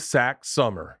smooth sack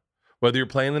summer. Whether you're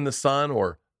playing in the sun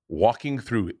or walking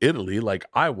through Italy like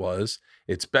I was,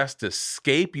 it's best to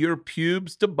scape your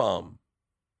pubes to bum.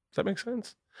 Does that make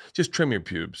sense? Just trim your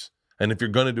pubes. And if you're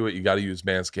going to do it, you got to use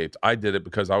Manscaped. I did it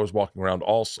because I was walking around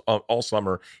all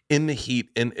summer in the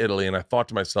heat in Italy, and I thought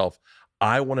to myself,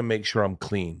 I want to make sure I'm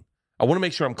clean.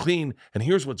 And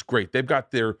here's what's great. They've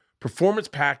got their Performance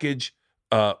Package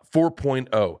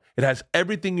 4.0. It has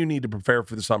everything you need to prepare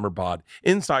for the summer bod.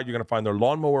 Inside, you're going to find their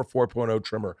Lawnmower 4.0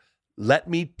 trimmer. Let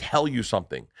me tell you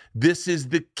something. This is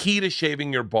the key to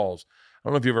shaving your balls. I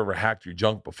don't know if you've ever hacked your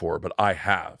junk before, but I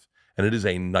have. And it is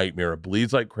a nightmare. It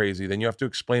bleeds like crazy. Then you have to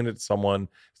explain it to someone.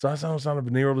 It's not a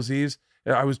venereal disease.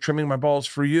 I was trimming my balls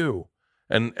for you.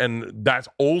 And that's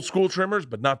old school trimmers,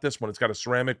 but not this one. It's got a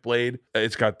ceramic blade.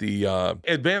 It's got the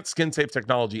advanced skin safe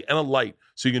technology and a light,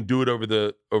 so you can do it over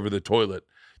the toilet.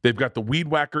 They've got the Weed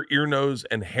Whacker ear, nose,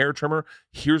 and hair trimmer.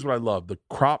 Here's what I love: the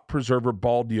Crop Preserver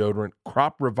ball deodorant,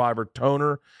 Crop Reviver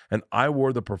toner, and I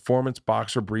wore the Performance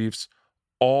Boxer briefs,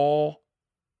 all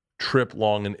trip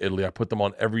long in Italy. I put them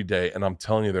on every day, and I'm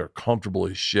telling you, they're comfortable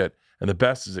as shit. And the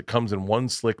best is it comes in one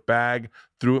slick bag.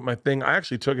 Threw it my thing. I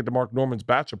actually took it to Mark Norman's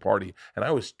bachelor party, and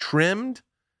I was trimmed,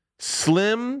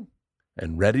 slim,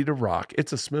 and ready to rock.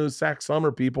 It's a smooth sack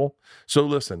summer, people. So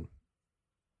listen,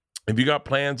 if you got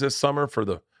plans this summer for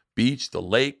the beach, the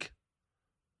lake,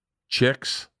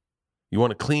 chicks, you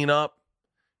want to clean up,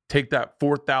 take that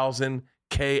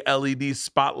 4,000K LED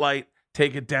spotlight,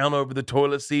 take it down over the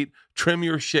toilet seat, trim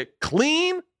your shit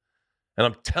clean, and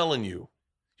I'm telling you,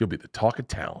 you'll be the talk of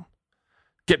town.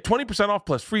 Get 20% off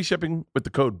plus free shipping with the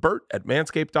code BERT at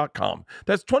manscaped.com.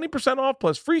 That's 20% off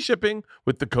plus free shipping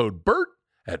with the code BERT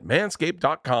at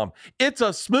manscaped.com. It's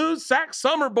a smooth sack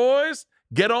summer, boys.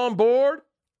 Get on board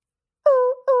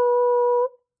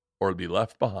or be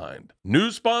left behind.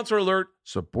 New sponsor alert.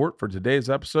 Support for today's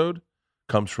episode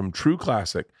comes from True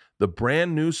Classic, the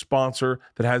brand new sponsor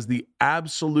that has the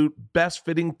absolute best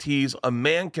fitting tees a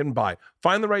man can buy.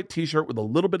 Find the right t-shirt with a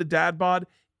little bit of dad bod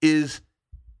is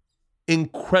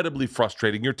incredibly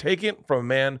frustrating. You're taking it from a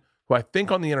man who I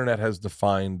think on the internet has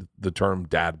defined the term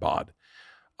dad bod.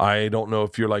 I don't know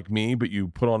if you're like me, but you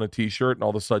put on a t-shirt and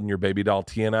all of a sudden your baby doll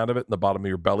teeing out of it and the bottom of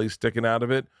your belly sticking out of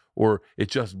it, or it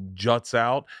just juts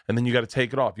out and then you got to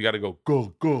take it off. You got to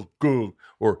go,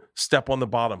 or step on the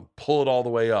bottom, pull it all the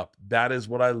way up. That is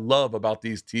what I love about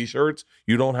these t-shirts.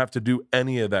 You don't have to do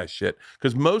any of that shit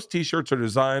because most t-shirts are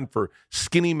designed for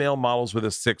skinny male models with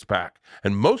a six-pack.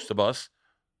 And most of us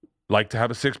like to have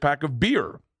a six-pack of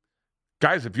beer.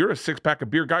 Guys, if you're a six-pack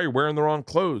of beer guy, you're wearing the wrong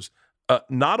clothes.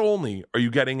 Not only are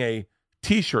you getting a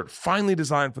t-shirt finely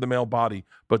designed for the male body,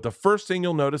 but the first thing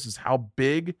you'll notice is how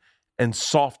big and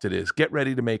soft it is. Get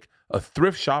ready to make a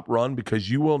thrift shop run because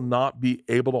you will not be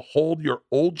able to hold your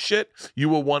old shit. You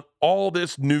will want all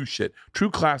this new shit.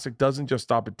 True Classic doesn't just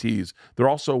stop at tees. They're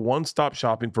also one-stop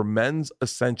shopping for men's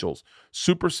essentials.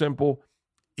 Super simple,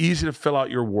 easy to fill out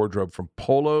your wardrobe from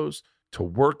polos to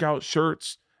workout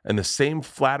shirts and the same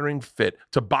flattering fit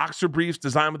to boxer briefs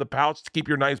designed with a pouch to keep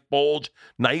your nice bulge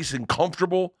nice and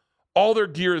comfortable. All their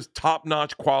gear is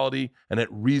top-notch quality and at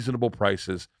reasonable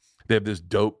prices. They have this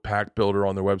dope pack builder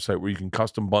on their website where you can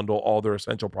custom bundle all their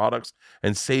essential products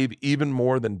and save even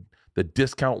more than the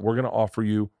discount we're going to offer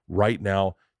you right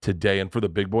now today. And for the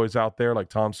big boys out there like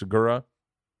Tom Segura,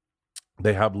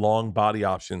 they have long body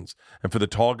options. And for the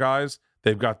tall guys,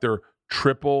 they've got their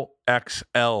triple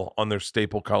XL on their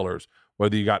staple colors.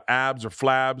 Whether you got abs or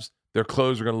flabs, their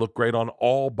clothes are going to look great on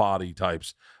all body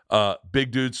types.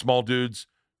 Big dudes, small dudes,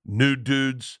 nude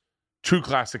dudes. True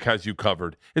Classic has you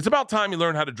covered. It's about time you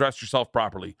learn how to dress yourself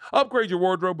properly. Upgrade your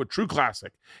wardrobe with True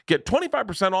Classic. Get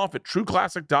 25% off at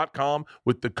trueclassic.com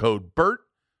with the code BERT.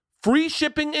 Free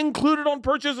shipping included on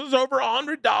purchases over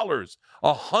 $100.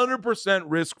 100%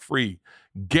 risk-free.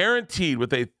 Guaranteed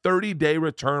with a 30-day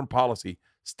return policy.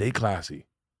 Stay classy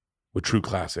with True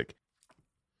Classic.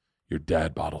 Your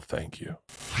dad bottle, thank you.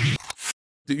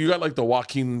 You got like the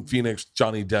Joaquin Phoenix,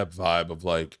 Johnny Depp vibe of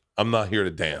like, I'm not here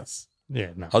to dance.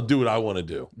 Yeah, no. I'll do what I want to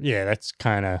do. Yeah, that's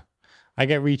kind of, I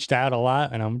get reached out a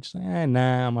lot and I'm just like,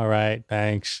 nah, I'm all right,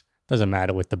 thanks. Doesn't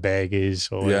matter what the bag is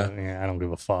or yeah, I don't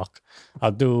give a fuck.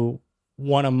 I'll do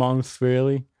one a month,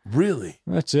 really. Really?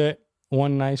 That's it.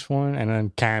 One nice one, and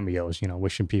then cameos,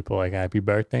 wishing people like happy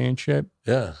birthday and shit.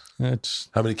 Yeah. That's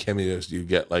how many cameos do you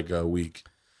get like a week?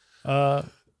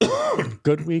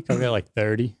 Good week, I'll get like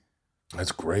 30.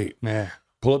 That's great. Yeah.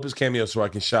 Pull up his cameo so I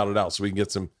can shout it out so we can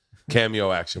get some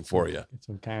cameo action for you. Get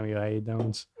some cameo. How you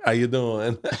doing? How you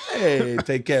doing? Hey,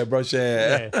 take care, brush your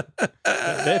hair.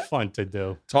 Yeah. They're fun to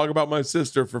do. Talk about my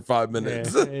sister for 5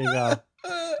 minutes. Yeah, there you go.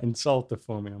 Insult her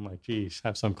for me. I'm like, geez,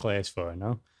 have some class for her,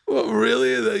 no? Well,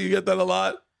 really? You get that a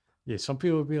lot? Yeah, some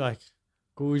people would be like,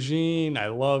 Cousine, I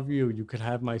love you. You could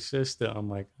have my sister. I'm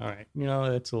like, all right,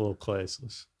 that's a little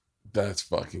classless. That's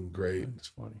fucking great. It's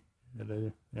funny.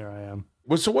 There I am.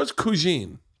 So what's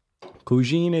cousine?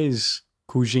 Cousine is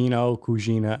cugino,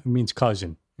 cugina. It means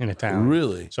cousin in Italian.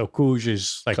 Really? So couge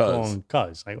is like calling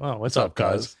cuz. Like, well, what's up,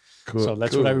 cuz? Cool. So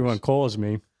that's what everyone calls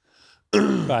me.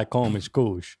 Back home is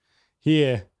couge.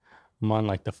 Here, I'm on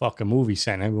like the fucking movie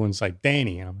set. Everyone's like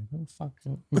Danny. And I'm like, oh,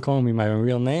 fuck. You calling me my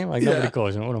real name? Like, nobody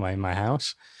calls me. What am I, in my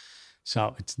house?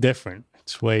 So it's different.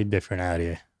 It's way different out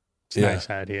here. It's nice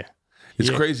out here. It's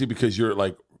crazy because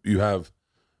you have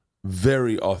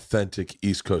very authentic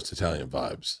East Coast Italian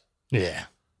vibes. Yeah.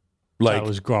 Like I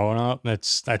was growing up.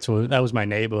 That was my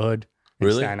neighborhood.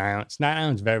 Really? Staten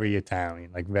Island's very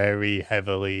Italian, like very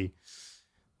heavily,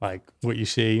 like what you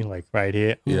see, like right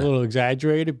here. A little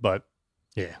exaggerated, but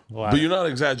yeah. But you're not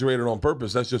exaggerated on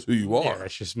purpose. That's just who you are. Yeah,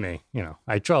 that's just me.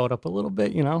 I throw it up a little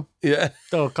bit, Yeah.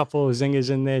 Throw a couple of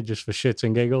zingers in there just for shits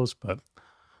and giggles, but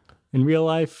in real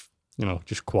life,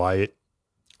 just quiet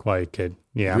kid.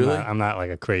 Yeah, Really? I'm not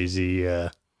like a crazy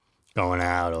going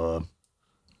out or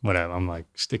whatever. I'm like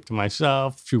stick to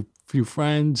myself, few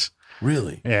friends.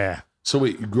 Really? Yeah. So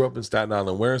wait, you grew up in Staten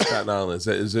Island. Where in Staten Island?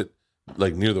 Is it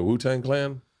like near the Wu-Tang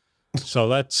Clan?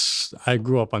 So I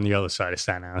grew up on the other side of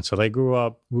Staten Island. So they grew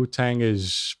up, Wu-Tang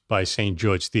is by St.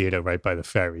 George Theater, right by the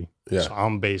ferry. Yeah. So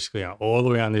I'm basically all the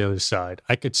way on the other side.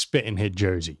 I could spit and hit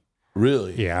Jersey.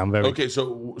 Really? Yeah, I'm very... Okay,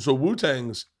 so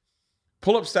Wu-Tang's,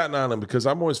 pull up Staten Island because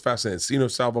I'm always fascinated. You know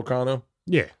Sal Volcano?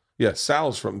 Yeah. Yeah,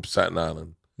 Sal's from Staten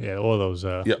Island. Yeah, all those...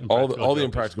 Yeah, all the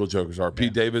Impractical Jokers are.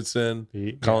 Pete Davidson,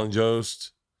 Colin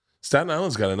Jost. Staten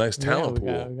Island's got a nice talent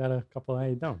pool. We got a couple of... How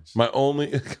you doing? My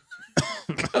only...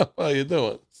 How you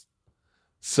doing?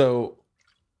 So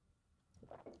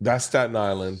that's Staten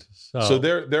Island. So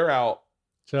they're out.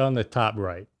 So on the top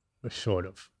right, sort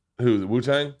of. Who, the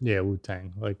Wu-Tang? Yeah,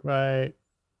 Wu-Tang. Like right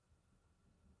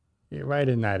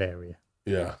in that area.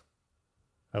 Yeah.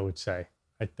 I would say.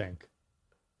 I think.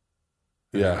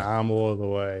 Yeah. And I'm all the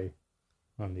way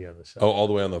on the other side. Oh, all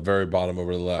the way on the very bottom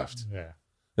over the left. Yeah.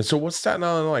 And so what's Staten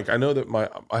Island like? I know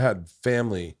that I had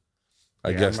family,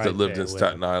 I guess, I'm that right lived there in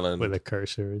Staten Island. Where the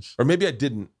cursor is. Or maybe I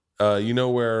didn't. You know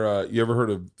where, you ever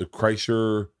heard of the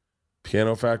Kreischer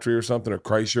Piano Factory or something? Or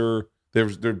Kreischer?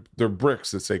 They're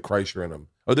bricks that say Kreischer in them.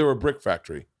 Oh, they were a brick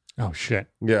factory. Oh, shit.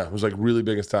 Yeah, it was like really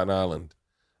big in Staten Island.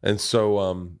 And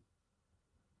so,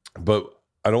 but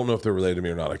I don't know if they're related to me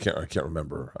or not. I can't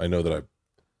remember. I know that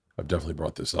I've definitely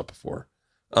brought this up before.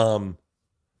 But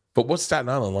what's Staten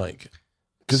Island like?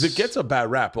 Because it gets a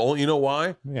bad rap. Oh, you know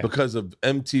why? Yeah. Because of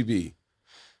MTV.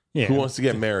 Yeah. Who Wants to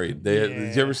Get Married?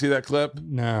 Did you ever see that clip?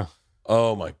 No.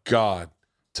 Oh my God.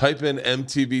 Type in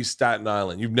MTV Staten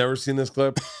Island. You've never seen this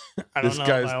clip? I don't know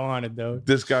if I wanted though.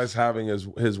 This guy's having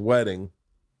his wedding.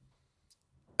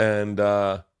 And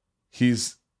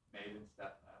he's... Made in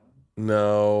Staten Island?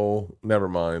 No, never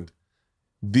mind.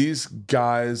 These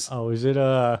guys... Oh, is it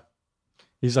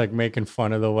he's like making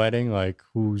fun of the wedding, like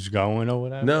who's going or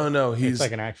whatever? No, he's... It's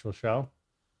like an actual show?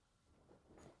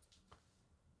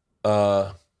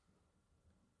 Yeah,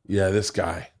 this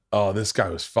guy. Oh, this guy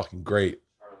was fucking great.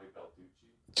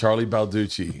 Charlie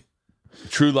Balducci.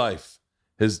 True life.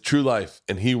 His true life.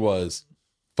 And he was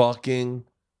fucking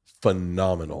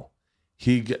phenomenal.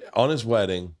 On his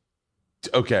wedding.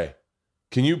 Okay.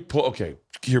 Can you put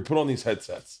on these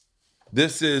headsets.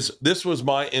 This was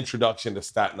my introduction to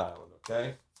Staten Island,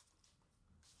 okay?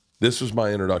 This was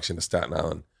my introduction to Staten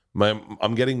Island.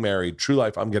 I'm getting married. True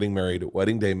life, I'm getting married at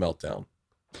Wedding Day Meltdown.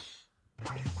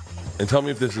 And tell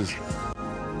me if this is...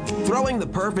 Throwing the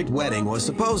perfect wedding was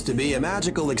supposed to be a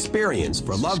magical experience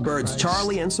for lovebirds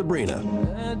Charlie and Sabrina.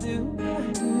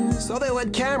 So they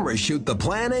let cameras shoot the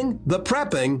planning, the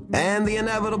prepping, and the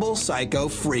inevitable psycho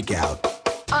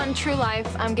freakout. On True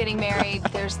Life, I'm getting married.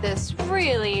 There's this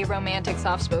really romantic,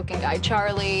 soft-spoken guy,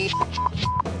 Charlie,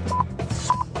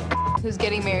 who's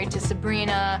getting married to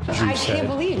Sabrina. I can't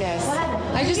believe this.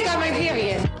 I just got my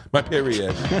period. My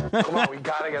period. Come on, we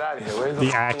gotta get out of here. Where's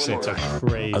The accents are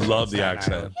crazy. I love the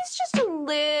accent. He's just a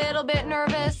little bit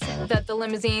nervous that the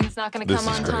limousine's not going to come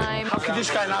on time. How could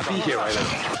this guy not be here right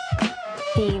now?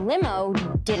 The limo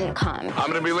didn't come. I'm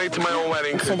gonna be late to my own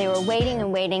wedding. So they were waiting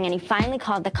and waiting, and he finally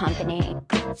called the company.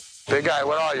 Big guy,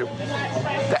 what are you?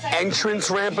 The entrance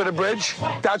ramp of the bridge?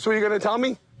 That's what you're gonna tell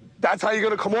me? That's how you're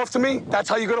gonna come off to me? That's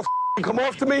how you're gonna come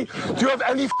off to me? Do you have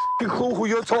any clue who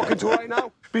you're talking to right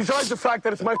now? Besides the fact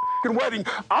that it's my wedding,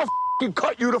 I'll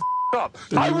cut you the up.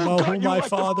 Do you know who my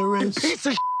father is? Piece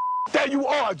of that you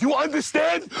are. Do you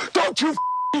understand? Don't you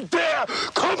dare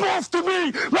come off to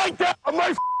me like that on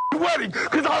my wedding,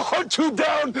 because I'll hunt you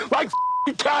down like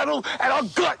cattle and I'll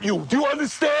gut you. Do you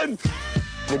understand?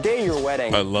 The day of your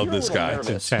wedding, I love this guy. nervous,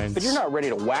 It's intense. but you're not ready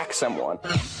to whack someone.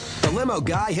 The limo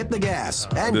guy hit the gas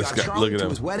and This got guy, Charlie look at to him.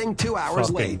 his wedding 2 hours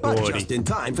Fucking late, but gaudy. just in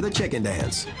time for the chicken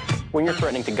dance. When you're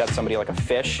threatening to gut somebody like a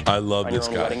fish I love on this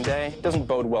your own guy. wedding day, it doesn't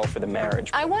bode well for the marriage.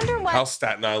 I wonder why. How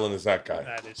Staten Island is that guy?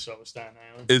 That is so Staten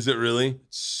Island. Is it really?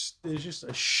 There's just a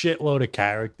shitload of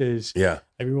characters. Yeah.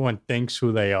 Everyone thinks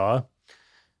who they are.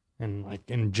 And like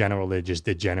in general, they're just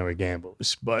degenerate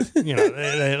gamblers. But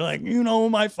they're like, you know who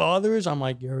my father is? I'm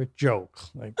like, you're a joke.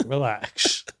 Like,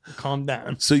 relax, calm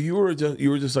down. So you were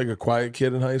just like a quiet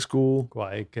kid in high school?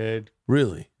 Quiet kid.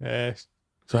 Really? Yeah,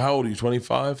 So how old are you?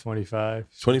 25? 25.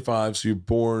 25. So you're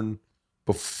born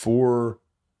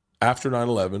after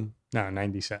 9/11. No,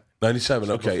 97. 97.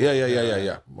 So Okay. before-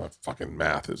 Yeah. My fucking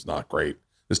math is not great.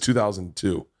 It's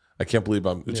 2002. I can't believe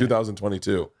I'm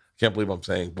 2022. I can't believe I'm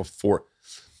saying before.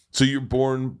 So you're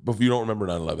born, but you don't remember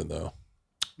 9/11 though.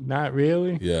 Not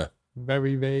really. Yeah.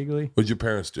 Very vaguely. What'd your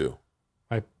parents do?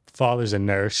 My father's a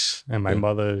nurse, and my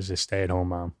mother is a stay-at-home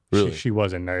mom. Really? She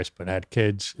was a nurse, but had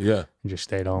kids. Yeah. And just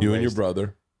stayed home. You and your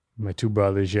brother. My 2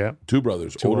 brothers, yeah. 2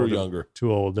 brothers, older or younger?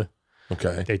 2 older.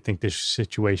 Okay. They think this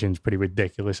situation's pretty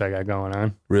ridiculous I got going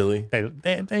on. Really? They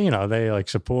they like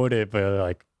support it, but they're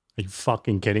like, are you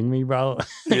fucking kidding me, bro?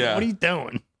 Yeah. What are you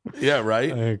doing? Yeah,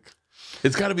 right? Like,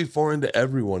 it's got to be foreign to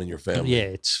everyone in your family. yeah,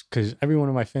 it's because everyone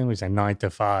in my family's like 9 to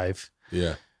 5.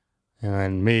 Yeah. And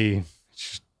then me, it's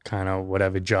just kind of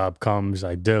whatever job comes,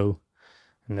 I do.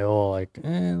 And they're all like,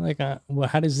 well,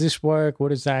 how does this work? What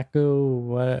does that do?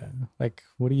 What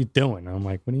are you doing? I'm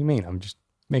like, what do you mean? I'm just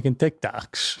making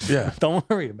TikToks. Yeah. Don't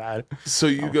worry about it. So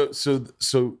you go,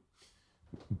 so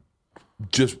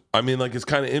just, I mean, like, it's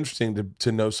kind of interesting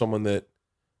to know someone that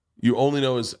you only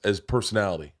know as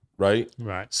personality, right?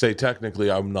 Right. Say, technically,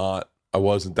 that's not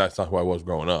who I was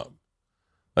growing up.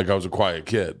 Like, I was a quiet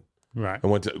kid. Right.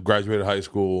 I graduated high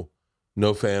school,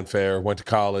 no fanfare, went to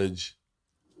college.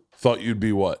 Thought you'd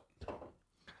be what?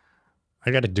 I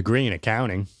got a degree in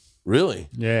accounting. Really?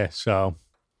 Yeah, so.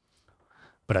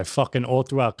 But I fucking, all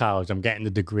throughout college, I'm getting the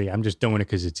degree. I'm just doing it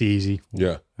because it's easy.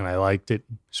 Yeah. And I liked it,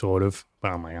 sort of.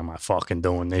 But I'm like, I'm not fucking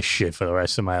doing this shit for the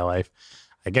rest of my life.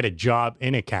 I get a job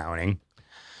in accounting.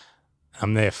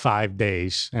 I'm there 5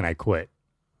 days, and I quit.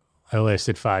 I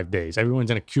lasted 5 days. Everyone's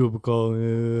in a cubicle.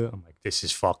 I'm like, this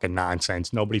is fucking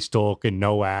nonsense. Nobody's talking,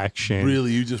 no action.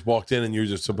 Really? You just walked in and you're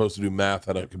just supposed to do math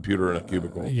at a computer in a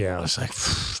cubicle? Yeah, I was like,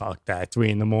 fuck that.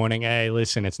 3 a.m. Hey,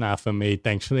 listen, it's not for me.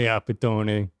 Thanks for the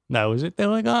opportunity. That was it. They're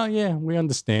like, oh, yeah, we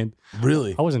understand.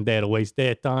 Really? I wasn't there to waste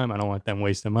their time. I don't want them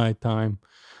wasting my time.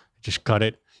 Just cut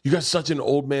it. You got such an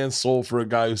old man soul for a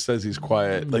guy who says he's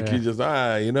quiet. Like, Yeah. you just,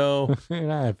 It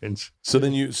happens. So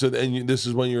then this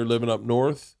is when you're living up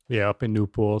north? Yeah, up in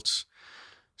Newport's.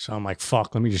 So I'm like,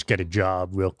 fuck, let me just get a job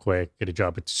real quick. Get a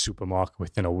job at the supermarket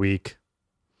within a week.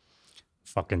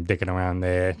 Fucking dicking around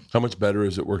there. How much better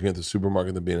is it working at the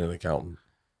supermarket than being an accountant?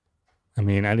 I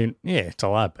mean, it's a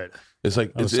lot better. It's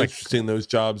like, it's interesting, those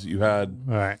jobs that you had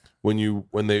Right.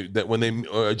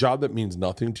 a job that means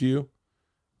nothing to you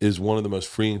is one of the most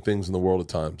freeing things in the world at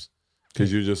times.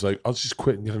 Because you're just like, I'll just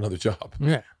quit and get another job.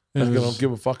 Yeah. I don't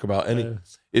give a fuck about any.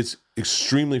 It's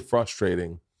extremely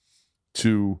frustrating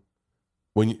to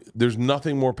there's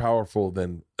nothing more powerful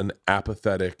than an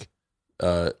apathetic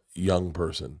young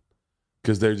person,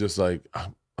 because they're just like, I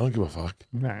don't give a fuck.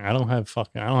 I don't have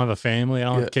a family. I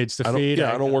don't have kids to feed.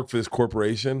 I don't work for this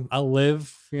corporation. I'll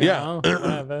live. You know,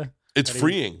 whatever. It's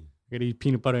freeing. I could eat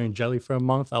peanut butter and jelly for a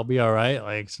month. I'll be all right.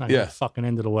 Like, it's not the fucking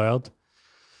end of the world.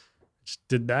 Just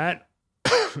did that.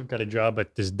 Got a job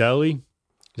at this deli.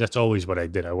 That's always what I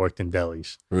did. I worked in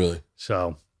delis. Really?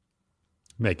 So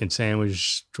making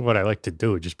sandwiches, what I like to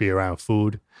do, just be around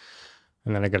food.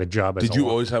 And then I got a job as Did you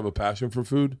always have a passion for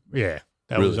food? Yeah.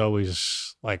 That was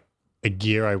always like a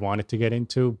gear I wanted to get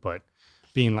into. But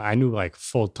I knew like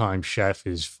full-time chef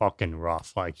is fucking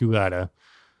rough. Like, you gotta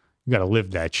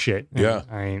live that shit. And yeah.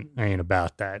 I ain't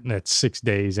about that. And that's 6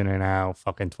 days in and out,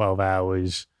 fucking 12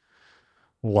 hours,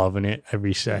 loving it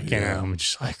every second. Yeah. And I'm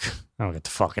just like, I don't get the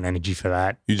fucking energy for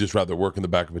that. You just rather work in the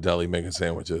back of a deli making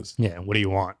sandwiches. Yeah. What do you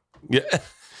want? Yeah.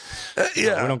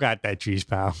 Yeah. We don't got that cheese,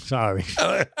 pal. Sorry.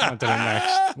 On to the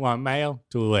next. Want mayo?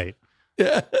 Too late.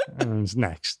 Yeah. And it's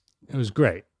next. It was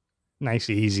great. Nice,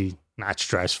 easy, not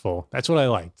stressful. That's what I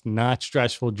liked. Not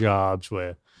stressful jobs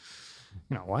where,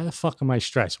 why the fuck am I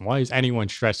stressing? Why is anyone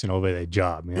stressing over their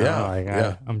job?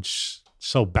 I'm just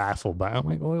so baffled by it. I'm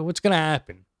like, well, what's going to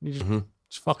happen? You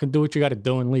just fucking do what you got to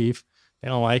do and leave. They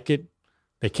don't like it.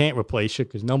 They can't replace you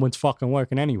because no one's fucking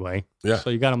working anyway. Yeah. So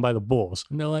you got them by the balls.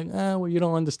 And they're like, well, you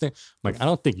don't understand. I'm like, I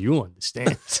don't think you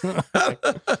understand.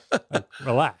 like,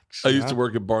 relax. I used to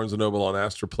work at Barnes & Noble on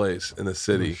Astor Place in the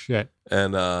city. Oh, shit.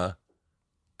 And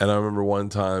I remember one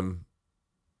time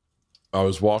I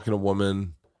was walking a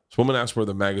woman. This woman asked where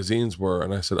the magazines were,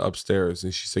 and I said upstairs.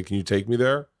 And she said, can you take me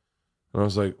there? And I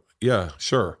was like, yeah,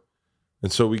 sure.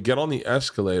 And so we get on the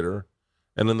escalator,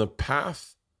 and in the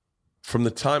path from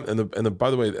the time, and by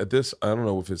the way, at this, I don't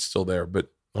know if it's still there,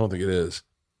 but I don't think it is.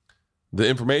 The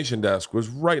information desk was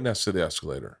right next to the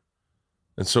escalator.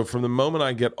 And so from the moment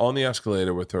I get on the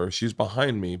escalator with her, she's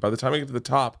behind me. By the time I get to the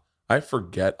top, I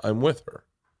forget I'm with her.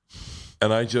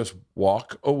 And I just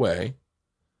walk away,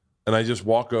 and I just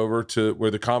walk over to where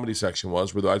the comedy section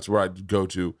was, that's where I'd go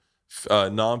to.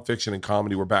 Nonfiction and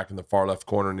comedy were back in the far left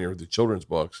corner near the children's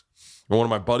books. And one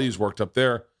of my buddies worked up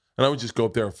there, and I would just go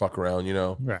up there and fuck around,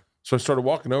 Right. So I started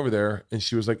walking over there, and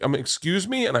she was like, excuse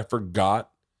me? And I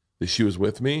forgot that she was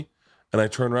with me. And I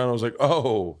turned around, and I was like,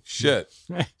 oh, shit.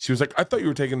 She was like, I thought you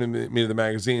were taking me to the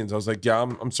magazines. I was like, yeah,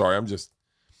 I'm sorry.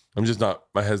 I'm just not,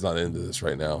 my head's not into this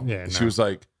right now. Yeah, And she no. was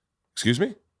like, excuse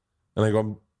me? And I go,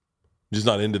 I'm just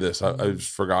not into this. I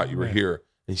just forgot you were here.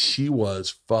 And she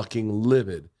was fucking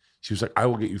livid. She was like, I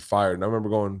will get you fired. And I remember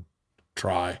going,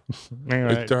 try.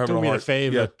 Right. They're having Do a me a hard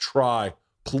favor. Yeah, try.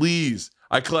 Please.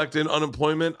 I collect in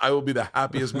unemployment. I will be the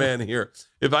happiest man here.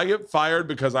 If I get fired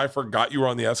because I forgot you were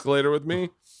on the escalator with me.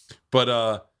 But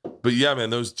yeah, man,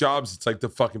 those jobs, it's like the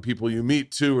fucking people you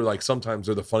meet too, or like sometimes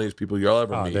they're the funniest people you'll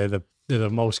ever meet. They're the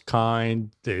most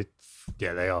kind. They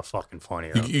are fucking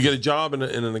funny. You get a job in an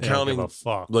They don't accounting, give a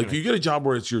fuck. like you get a job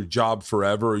where it's your job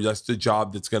forever, or that's the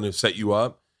job that's going to set you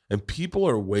up. And people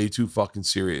are way too fucking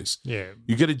serious. Yeah.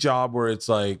 You get a job where it's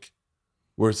like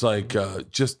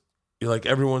just you're like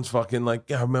everyone's fucking like,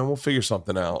 yeah, man, we'll figure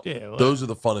something out. Yeah, well, those are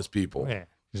the funnest people. Yeah,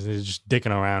 'cause they're just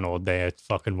dicking around all day at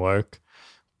fucking work,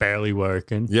 barely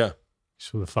working. Yeah.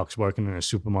 So who the fuck's working in a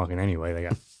supermarket anyway? They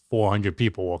got 400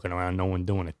 people walking around, no one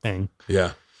doing a thing.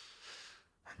 Yeah.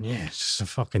 Yeah, it's just a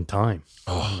fucking time.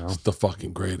 Oh, it's the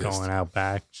fucking greatest. Going out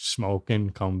back,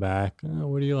 smoking, come back. Oh,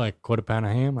 what do you like? Quarter pound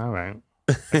of ham? All right.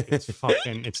 It's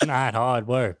fucking. It's not hard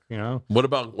work, you know. What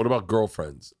about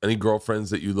girlfriends? Any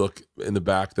girlfriends that you look in the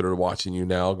back that are watching you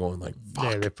now, going like, fuck?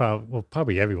 Yeah, they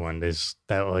probably everyone. There's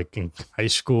that like in high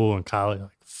school and college, like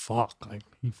fuck, like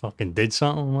he fucking did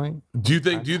something. Like, Do you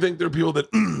think there are people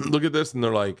that look at this and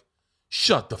they're like,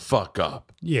 shut the fuck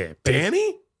up? yeah,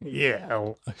 Danny?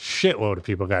 Yeah, a shitload of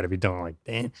people got to be doing like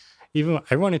that. Even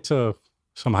I run into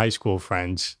some high school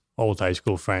friends, old high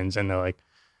school friends, and they're like,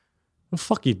 "What the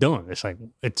fuck are you doing?"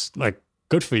 It's like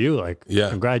good for you, like Yeah.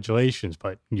 congratulations,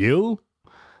 but you,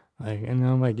 like, and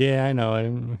I'm like, yeah, I know, I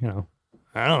don't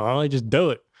know, I just do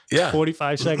it. Yeah.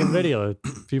 45-second video.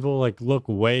 People like look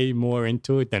way more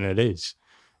into it than it is.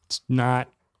 It's not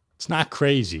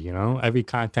crazy, you know. Every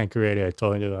content creator I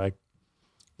told you, like,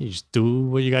 you just do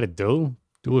what you got to do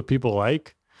what people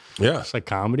like. Yeah. It's like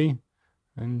comedy,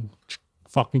 and just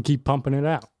fucking keep pumping it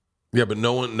out. Yeah, but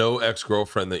no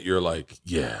ex-girlfriend that you're like,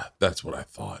 yeah, that's what I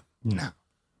thought. No.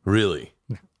 Really?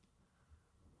 At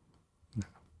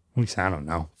least I don't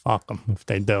know. Fuck them if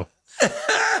they do.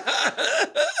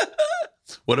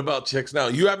 What about chicks now?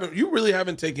 You really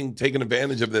haven't taken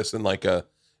advantage of this in like a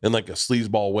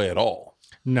sleazeball way at all.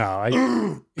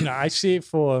 No, I see it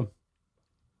for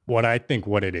what I think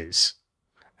what it is.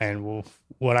 And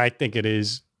what I think it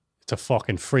is, it's a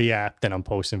fucking free app that I'm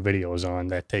posting videos on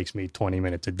that takes me 20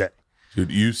 minutes a day.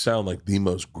 Dude, you sound like the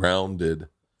most grounded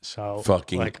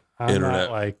fucking like, I'm internet.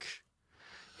 not like,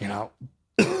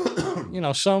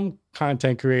 some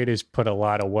content creators put a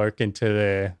lot of work into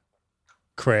their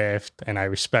craft, and I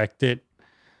respect it.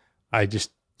 I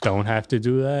just don't have to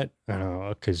do that,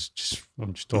 because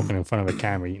I'm just talking in front of a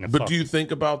camera. But do you think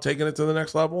about taking it to the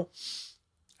next level?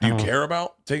 Do you care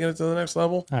about taking it to the next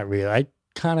level? Not really. I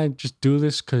kind of just do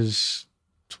this because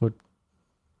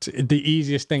it's the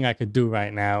easiest thing I could do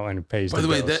right now, and it pays. By the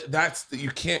way, bills. that's you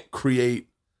can't create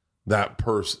that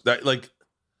person. That like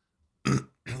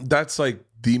that's like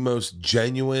the most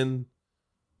genuine.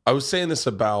 I was saying this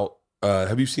about.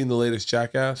 Have you seen the latest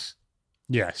Jackass?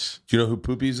 Yes. Do you know who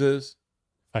Poopies is?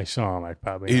 I saw him. I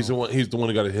probably. He's the one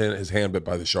who got his hand bit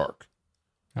by the shark.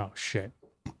 Oh shit.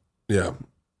 Yeah.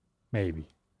 Maybe.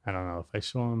 I don't know if I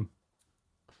saw him.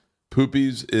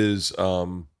 Poopies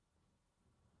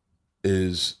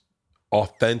is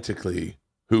authentically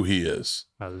who he is.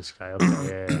 Oh, this guy.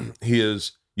 Okay. Yeah. He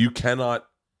is. You cannot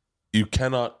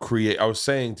create. I was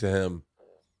saying to him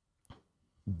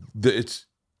that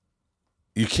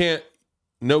you can't.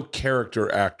 No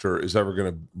character actor is ever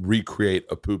going to recreate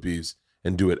a Poopies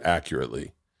and do it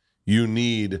accurately. You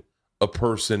need a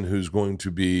person who's going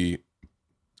to be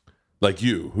like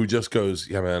you, who just goes,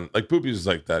 yeah, man. Like Poopies is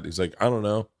like that. He's like, I don't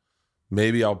know.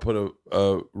 Maybe I'll put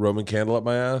a Roman candle up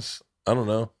my ass. I don't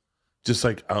know. Just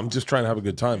like, I'm just trying to have a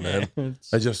good time, man.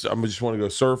 I just want to go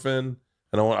surfing,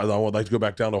 and I would like to go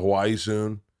back down to Hawaii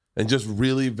soon, and just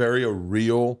really very a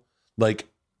real, like,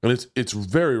 and it's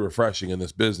very refreshing in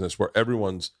this business where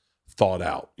everyone's thought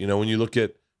out. You know, when you look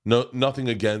at nothing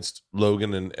against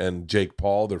Logan and Jake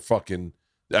Paul, they're fucking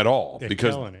at all. They're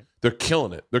because killing it. they're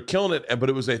killing it. They're killing it, but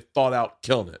it was a thought out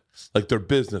killing it. Like they're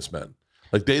businessmen.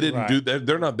 Like they didn't do that.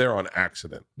 They're not there on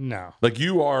accident. No. Like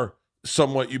you are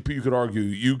somewhat, you could argue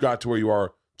you got to where you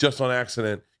are just on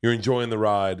accident. You're enjoying the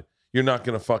ride. You're not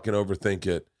going to fucking overthink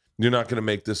it. You're not going to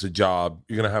make this a job.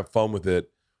 You're going to have fun with it.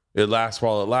 It lasts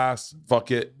while it lasts.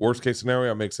 Fuck it. Worst case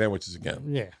scenario, I make sandwiches again.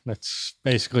 Yeah, that's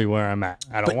basically where I'm at.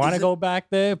 I don't want to go back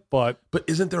there, but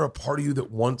isn't there a part of you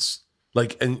that wants,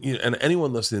 like, and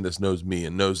anyone listening to this knows me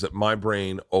and knows that my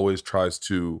brain always tries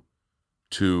to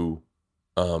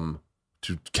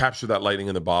capture that lightning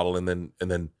in the bottle and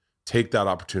then take that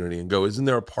opportunity and go, isn't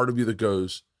there a part of you that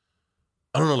goes,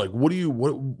 I don't know, like,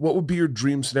 what would be your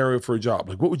dream scenario for a job?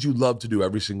 Like, what would you love to do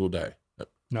every single day?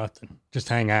 Nothing. Just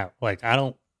hang out. Like, I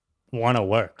don't want to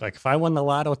work. Like, if I won the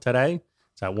lotto today,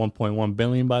 it's at 1.1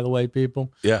 billion, by the way,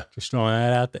 people. Yeah. Just throwing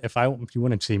that out there. If you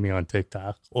wouldn't see me on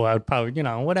TikTok, or I would probably,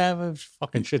 whatever,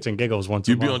 fucking shits and giggles once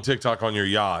a You'd be month. on TikTok on your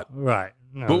yacht. Right.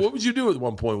 No. But what would you do with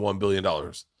 $1.1 billion?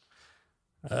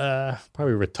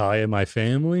 Probably retire my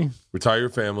family. Retire your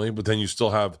family, but then you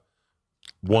still have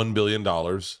 $1 billion.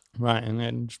 Right. And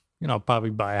then,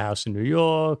 probably buy a house in New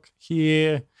York,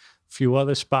 here, a few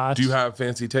other spots. Do you have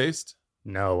fancy taste?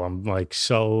 No, I'm like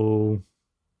so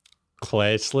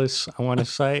classless, I want to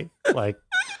say. like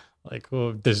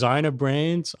designer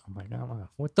brands. I'm like,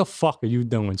 what the fuck are you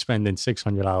doing spending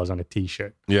 $600 on a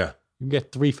t-shirt? Yeah. You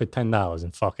get 3 for $10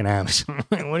 in fucking Amazon.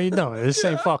 What are you doing? It's the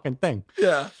same fucking thing.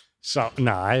 Yeah. So,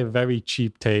 no, I have very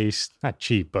cheap taste. Not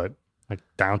cheap, but like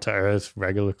down to earth,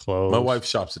 regular clothes. My wife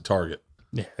shops at Target.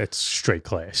 Yeah, it's straight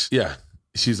class. Yeah.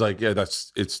 She's like, yeah,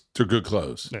 they're good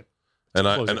clothes. Yeah. And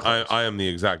I am the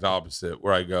exact opposite,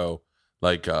 where I go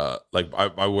I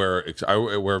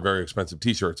wear very expensive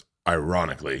t-shirts,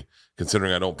 ironically,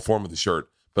 considering I don't perform with the shirt.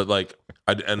 But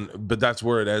but that's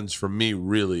where it ends for me,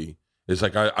 really. It's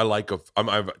like I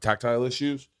have tactile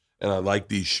issues, and I like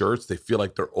these shirts. They feel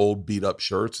like they're old beat up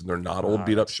shirts, and they're not old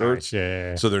beat up shirts. Nice.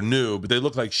 Yeah. So they're new, but they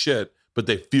look like shit, but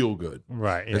they feel good.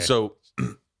 Right. Yeah. And so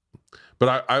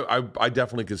but I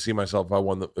definitely could see myself if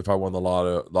I won the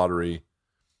lottery.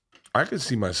 I could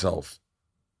see myself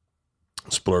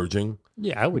splurging.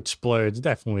 Yeah, I would splurge,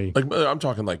 definitely. Like, I'm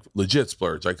talking like legit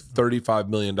splurge, like $35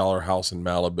 million house in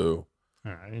Malibu.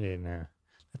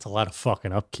 That's a lot of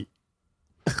fucking upkeep.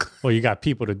 Well, you got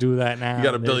people to do that now. You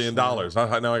got $1 billion.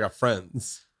 Now I got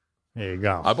friends. There you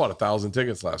go. I bought 1,000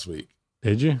 tickets last week.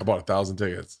 Did you? I bought 1,000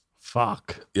 tickets.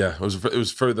 Fuck. Yeah, it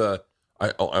was for the.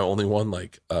 I only won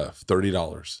like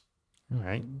 $30. All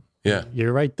right. Yeah,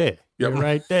 you're right there. You're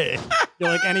right there. You're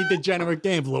like any degenerate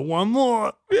gambler. One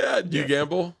more. Yeah. Do you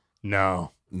gamble?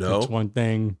 No. No. It's one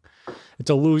thing. It's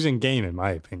a losing game, in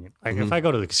my opinion. Like, if I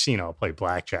go to the casino, I'll play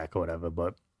blackjack or whatever,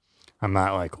 but I'm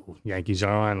not like, Yankees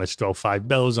are on, let's throw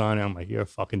 $5 on it. I'm like, you're a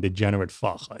fucking degenerate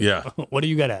fuck. Like, yeah. What do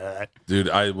you get out of that? Dude,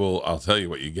 I'll tell you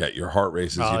what you get. Your heart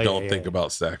races. You don't think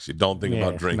about sex. You don't think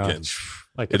about drinking. No,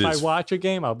 like, if I watch a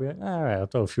game, I'll be like, all right, I'll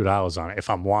throw a few dollars on it if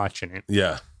I'm watching it.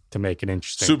 Yeah. To make it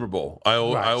interesting. Super Bowl. I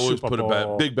always Super put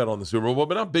a big bet on the Super Bowl,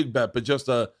 but not big bet, but just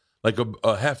a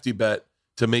hefty bet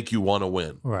to make you want to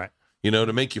win. Right.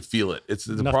 To make you feel it. It's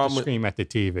the Enough problem. To scream at the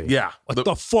TV. Yeah. What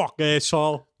the fuck,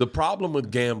 asshole? The problem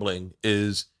with gambling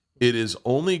is it is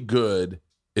only good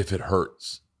if it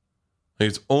hurts. Like,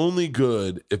 it's only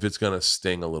good if it's going to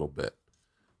sting a little bit.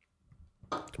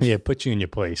 Yeah, it puts you in your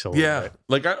place a little bit.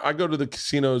 Like I go to the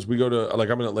casinos. We go to, like,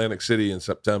 I'm in Atlantic City in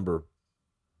September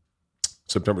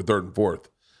 3rd and 4th.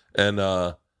 And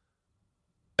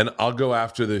I'll go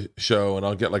after the show and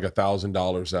I'll get like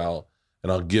 $1,000 out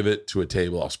and I'll give it to a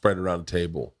table. I'll spread it around a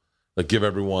table. Like, give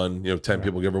everyone, 10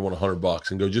 people, give everyone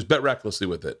 $100 and go, just bet recklessly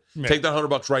with it. Yeah. Take that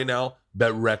 $100 right now,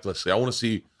 bet recklessly. I want to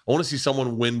see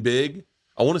someone win big.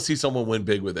 I want to see someone win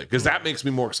big with it, because that makes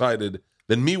me more excited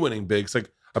than me winning big. It's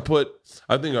like, I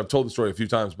think I've told the story a few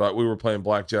times, but we were playing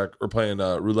blackjack or playing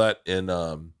roulette in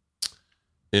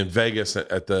Vegas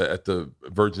at the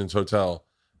Virgin's Hotel,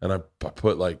 and I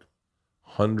put like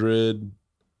 100,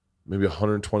 maybe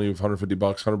 120, $150,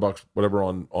 $100, whatever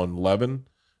on 11,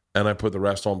 and I put the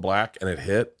rest on black, and it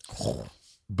hit,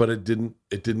 but it didn't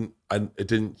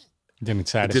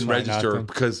register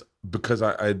because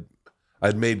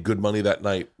I'd made good money that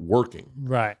night working.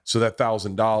 Right. So that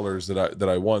 $1,000 that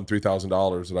I won,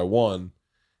 $3,000 that I won,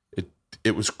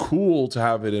 it was cool to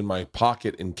have it in my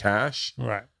pocket in cash.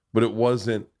 Right. But it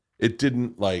wasn't going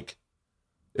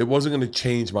to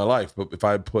change my life. But if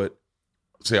I put,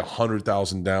 say,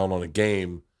 100,000 down on a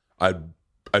game, I'd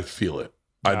feel it.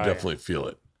 I'd definitely feel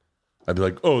it. I'd be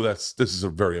like, oh, this is a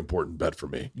very important bet for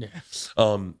me. Yeah.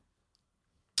 But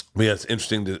yeah, it's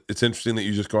interesting that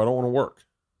you just go, I don't want to work.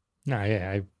 No, yeah,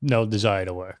 I have no desire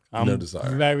to work. No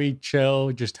desire. Very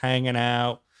chill, just hanging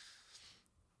out,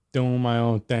 doing my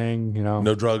own thing,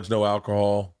 No drugs, no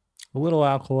alcohol. A little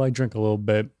alcohol, I drink a little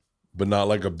bit. But not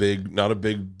like not a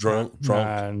big drunk?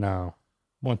 No.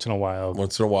 Once in a while.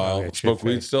 Smoke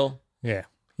weed still? Yeah,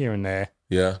 here and there.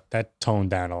 Yeah. That toned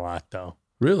down a lot, though.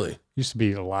 Really? Used to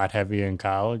be a lot heavier in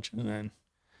college, and then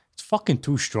it's fucking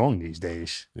too strong these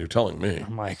days. You're telling me.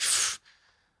 I'm like,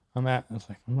 I'm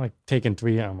like taking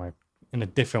 3. I'm like in a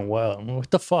different world. I'm like,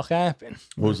 what the fuck happened?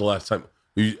 What was the last time?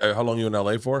 How long you in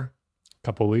LA for?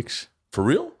 Couple weeks. For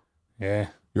real? Yeah.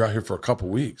 You're out here for a couple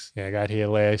weeks. Yeah, I got here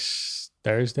last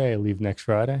Thursday. I leave next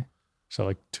Friday. So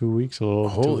like 2 weeks, a little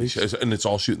over 2 Holy weeks. shit. And it's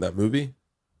all shooting that movie?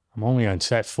 I'm only on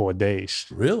set 4 days.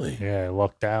 Really? Yeah, I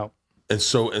lucked out. And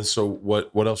so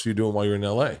what else are you doing while you're in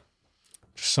LA?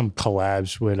 Just some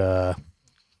collabs with a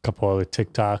couple other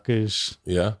TikTokers.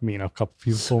 Yeah. Meeting a couple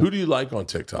people. Who do you like on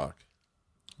TikTok?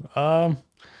 I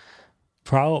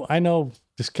know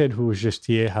this kid who was just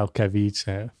here, How Kev Eats.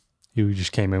 He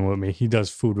just came in with me. He does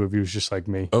food reviews just like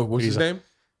me. Oh, what's his name?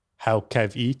 How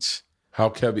Kev Eats. How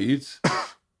Kev Eats?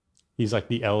 He's like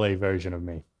the LA version of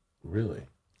me. Really?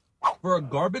 For a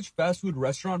garbage fast food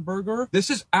restaurant burger, this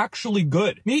is actually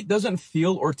good. Meat doesn't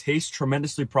feel or taste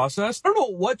tremendously processed. I don't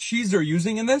know what cheese they're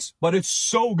using in this, but it's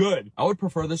so good. I would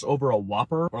prefer this over a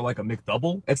Whopper or like a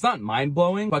McDouble. It's not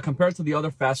mind-blowing, but compared to the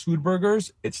other fast food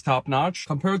burgers, it's top-notch.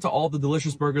 Compared to all the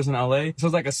delicious burgers in LA, this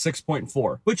is like a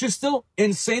 6.4, which is still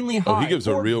insanely high. Oh, he gives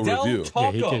a real review.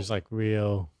 Yeah, he gives like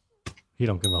real... He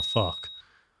don't give a fuck.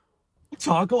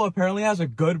 Taco apparently has a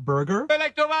good burger.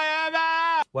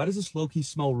 Why does this low-key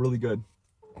smell really good?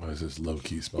 Why does this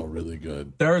low-key smell really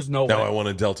good? There is no way. Now I want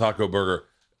a Del Taco burger.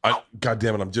 God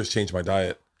damn it, I'm just changed my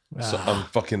diet. So I'm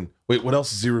fucking... Wait, what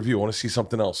else is he review? I want to see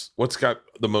something else. What's got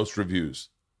the most reviews?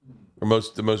 Or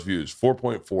the most views?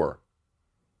 4.4.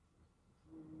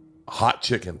 Hot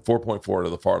chicken, 4.4 to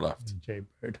the far left.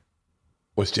 Jaybird.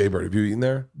 What's Jaybird? Have you eaten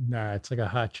there? Nah, it's like a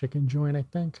hot chicken joint, I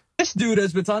think. This dude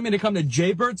has been telling me to come to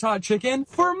Jaybird's Hot Chicken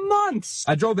for months.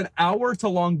 I drove an hour to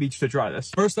Long Beach to try this.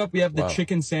 First up, we have the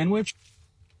chicken sandwich.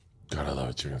 God, I love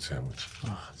a chicken sandwich.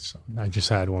 I just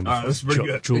had one before. This is pretty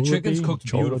good. The chicken's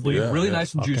cooked beautifully, really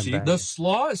nice and juicy. The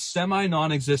slaw is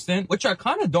semi-non-existent, which I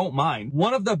kind of don't mind.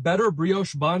 One of the better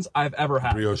brioche buns I've ever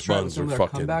had. Brioche buns are fucking...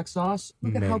 comeback sauce.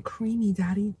 Look at how creamy,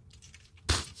 Daddy.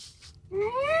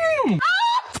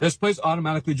 This place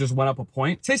automatically just went up a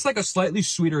point. Tastes like a slightly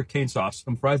sweeter cane sauce.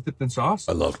 Some fries dipped in sauce.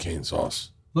 I love cane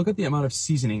sauce. Look at the amount of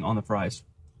seasoning on the fries.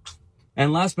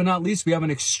 And last but not least, we have an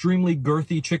extremely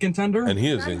girthy chicken tender. And he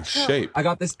is in shape. I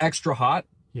got this extra hot.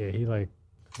 Yeah, he I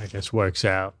guess works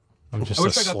out. I'm just I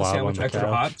wish I got the sandwich extra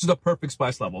hot. This is the perfect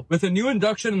spice level. With a new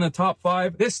induction in the top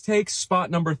 5, this takes spot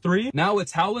number 3. Now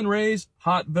it's Howlin' Ray's,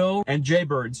 Hotville, and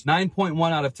Jaybirds.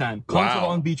 9.1 out of 10. Come to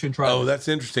Long Beach and try it. Oh, that's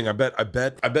interesting. I bet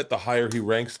the higher he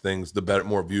ranks things, the better,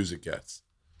 more views it gets.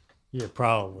 Yeah,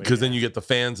 probably. Because then you get the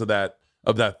fans of that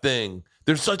thing.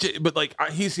 There's such a, but like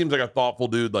he seems like a thoughtful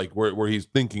dude, like where he's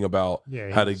thinking about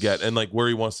how to get and like where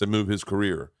he wants to move his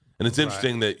career. And it's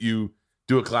interesting that you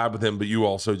do a collab with him, but you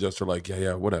also just are like,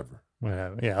 yeah, whatever.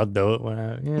 Yeah, I'll do it.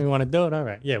 You want to do it? All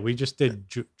right. Yeah, we just did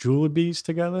Jollibee's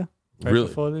together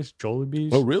before this.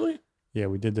 Jollibee's. Oh, really? Yeah,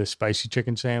 we did the spicy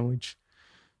chicken sandwich.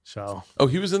 So. Oh,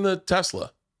 he was in the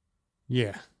Tesla.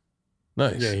 Yeah.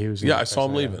 Nice. Yeah, he was. Yeah, I saw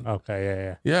him leaving. Okay,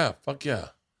 yeah. Yeah, fuck yeah.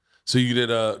 So you did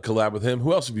a collab with him.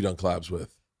 Who else have you done collabs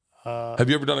with? Have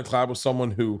you ever done a collab with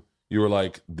someone who you were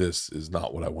like, this is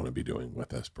not what I want to be doing with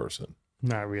this person?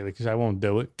 Not really, because I won't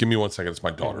do it. Give me 1 second. It's my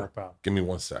daughter. No problem. Give me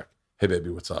 1 sec. Hey, baby,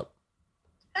 what's up?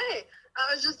 Hey,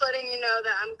 I was just letting you know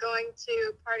that I'm going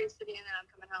to Party City and then I'm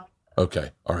coming home.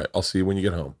 Okay. All right. I'll see you when you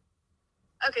get home.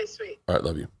 Okay, sweet. All right.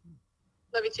 Love you.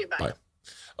 Love you too. Bye.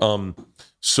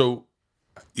 So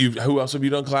who else have you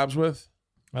done collabs with?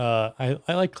 I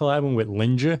like collabing with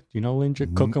Linja. Do you know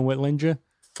Linja? Cooking with Linja?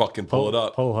 Fucking pull it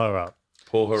up. Pull her up.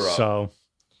 Pull her up. So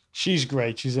she's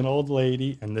great. She's an old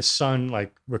lady, and the son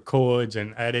like records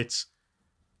and edits.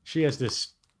 She has this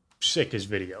sickest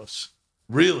videos.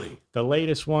 Really? The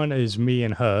latest one is me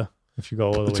and her. If you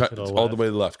go all the way to the left. All the way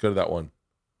to the left. Go to that one.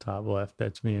 Top left.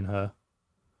 That's me and her.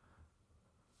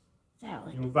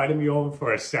 Salad. You invited me over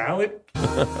for a salad?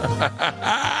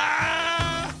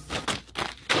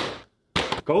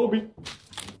 Kobe.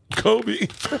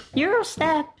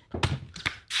 Eurostep.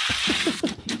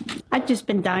 I've just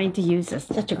been dying to use this.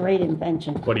 Such a great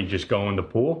invention. What, you just go in the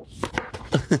pool?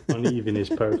 Uneven is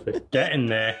perfect. Get in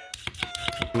there.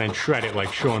 And then shred it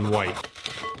like Shaun White.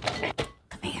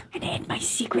 Come here and add my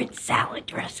secret salad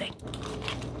dressing.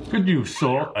 Could you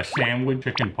salt a sandwich,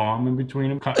 chicken parm in between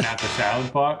them, cutting out the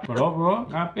salad part? But overall,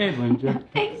 not bad, Linda.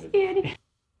 Thanks, Daddy.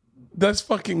 That's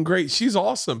fucking great. She's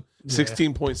awesome.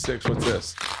 16.6. What's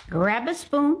this? Grab a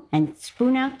spoon and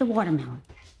spoon out the watermelon.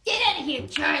 Get out of here,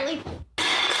 Charlie.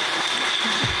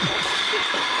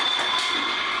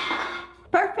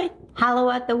 Perfect. Hollow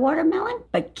out the watermelon,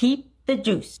 but keep the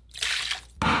juice.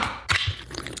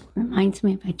 Reminds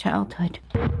me of my childhood.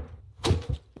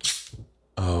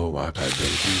 Oh, I've had those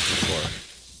before.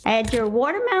 Add your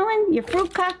watermelon, your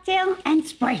fruit cocktail, and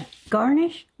spray.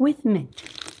 Garnish with mint.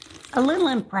 A little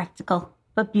impractical,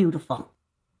 but beautiful.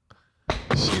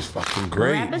 She's fucking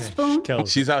great. Grab a spoon.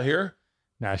 She's out here?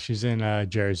 Nah, she's in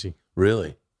Jersey.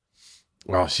 Really?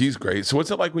 Wow, she's great. So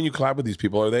what's it like when you collab with these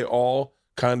people? Are they all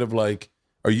kind of like,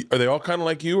 are they all kind of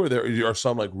like you, or are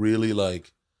some like really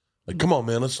like come on,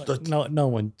 man, let's no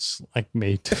one's like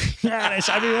me, to be honest.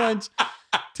 Everyone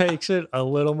takes it a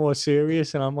little more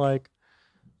serious, and I'm like,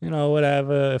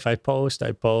 whatever. If I post,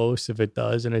 I post. If it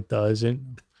doesn't, it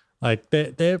doesn't. Like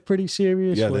they're pretty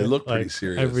serious. Yeah, they look pretty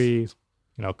serious. Every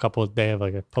couple of, they have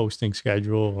like a posting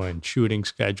schedule and shooting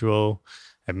schedule.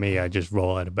 And me, I just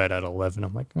roll out of bed at 11.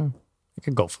 I'm like, I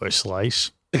could go for a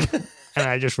slice, and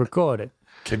I just record it.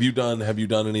 Have you done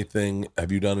anything?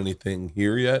 Have you done anything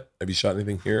here yet? Have you shot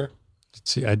anything here? Let's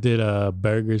see, I did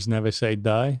Burgers Never Say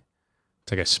Die.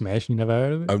 It's like a smash. You never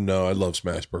heard of it? Oh no, I love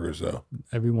smash burgers though.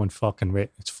 Everyone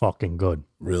it's fucking good.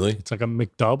 Really? It's like a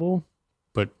McDouble,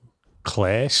 but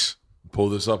class. Pull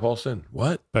this up, Austin.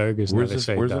 What? Burgers Never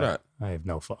Say Die. Where's it at? I have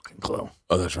no fucking clue.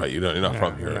 Oh, that's right. You're not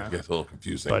from here. Yeah. It gets a little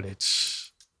confusing. But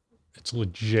it's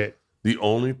legit. The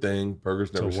only thing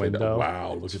Burgers Never Say Die. Window.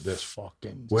 Wow, look at this.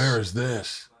 Fucking. Where is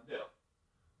this?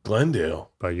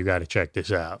 Glendale. But you got to check this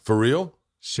out. For real?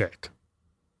 Sick.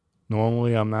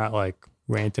 Normally, I'm not like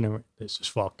ranting. This is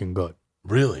fucking good.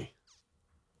 Really?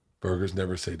 Burgers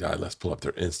Never Say Die. Let's pull up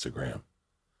their Instagram.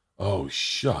 Oh,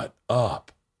 shut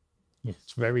up.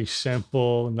 It's very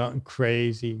simple, nothing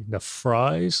crazy. The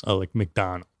fries are like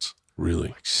McDonald's. Really?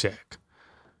 Like sick.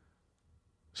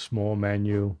 Small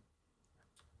menu.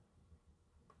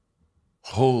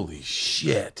 Holy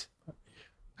shit.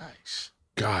 Nice.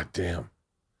 God damn.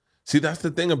 See, that's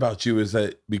the thing about you is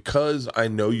that because I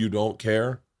know you don't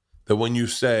care, that when you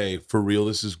say, for real,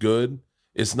 this is good,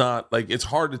 it's not like, it's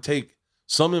hard to take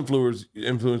some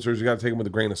influencers, you got to take them with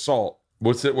a grain of salt.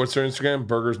 What's their Instagram?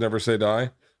 Burgers Never Say Die.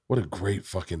 What a great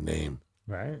fucking name.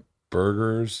 Right.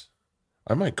 Burgers.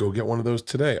 I might go get one of those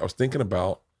today. I was thinking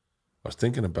about,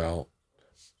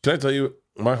 can I tell you,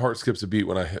 my heart skips a beat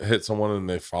when I hit someone and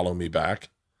they follow me back.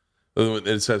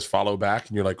 It says follow back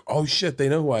and you're like, oh shit, they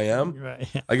know who I am. Right.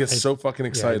 I get so fucking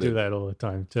excited. Yeah, I do that all the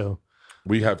time too.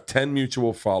 We have 10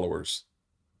 mutual followers.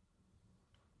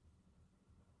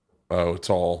 Oh, it's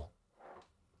all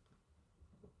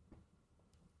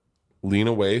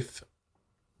Lena Waith,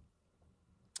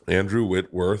 Andrew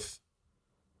Whitworth,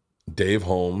 Dave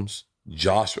Holmes,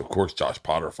 Josh, of course, Josh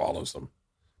Potter follows them.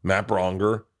 Matt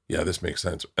Bronger. Yeah, this makes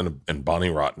sense. And Bonnie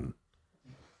Rotten.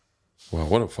 Wow,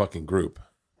 what a fucking group.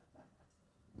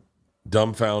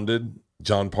 Dumbfounded.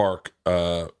 John Park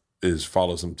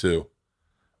follows them too.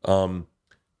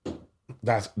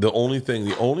 That's the only thing.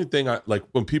 The only thing I like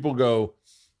when people go,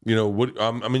 what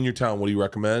I'm in your town, what do you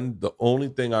recommend? The only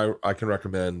thing I can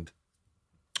recommend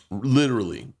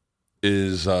literally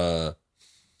is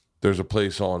there's a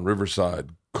place on Riverside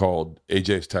called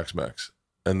AJ's Tex-Mex,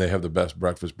 and they have the best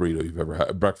breakfast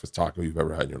taco you've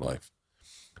ever had in your life.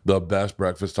 The best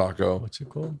breakfast taco. What's it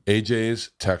called?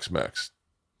 AJ's Tex-Mex.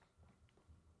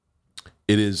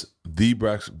 It is the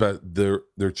breakfast, but their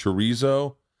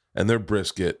chorizo and their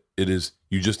brisket. It is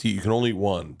you can only eat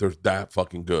one. They're that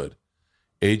fucking good.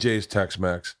 AJ's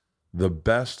Tex-Mex, the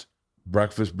best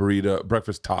breakfast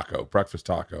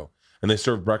taco. And they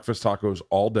serve breakfast tacos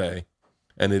all day,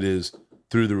 and it is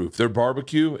through the roof. Their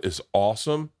barbecue is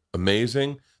awesome,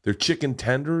 amazing. Their chicken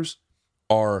tenders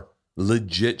are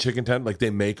legit chicken tender, like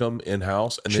they make them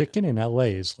in-house. And chicken in LA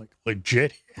is like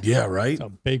legit. Yeah, right? It's a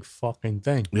big fucking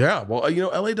thing. Yeah, well,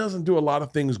 LA doesn't do a lot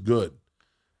of things good.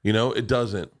 It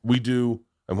doesn't. We do,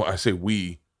 and when I say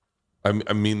we,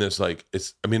 I mean this like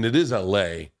it is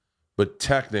LA, but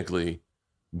technically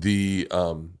the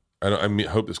I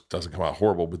hope this doesn't come out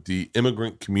horrible, but the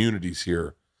immigrant communities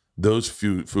here, those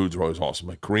foods are always awesome.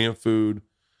 Like Korean food,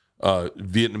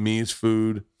 Vietnamese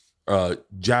food,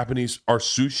 Japanese. Our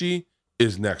sushi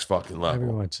is next fucking level.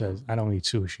 Everyone says, I don't eat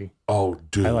sushi. Oh,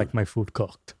 dude. I like my food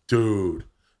cooked. Dude.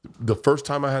 The first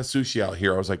time I had sushi out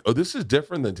here, I was like, oh, this is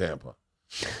different than Tampa.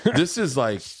 This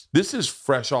is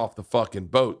fresh off the fucking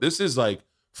boat. This is like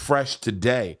fresh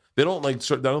today. I don't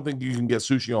think you can get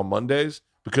sushi on Mondays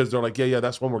because they're like, yeah,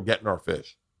 that's when we're getting our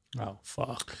fish. Oh,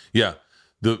 fuck. Yeah.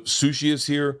 The sushi is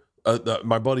here.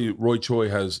 My buddy Roy Choi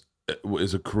is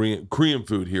a Korean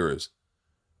food here is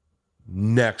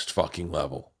next fucking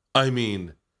level. I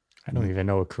mean, I don't even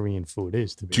know what Korean food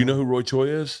is. Do you know who Roy Choi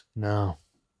is? No.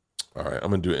 All right. I'm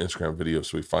going to do an Instagram video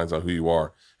so he finds out who you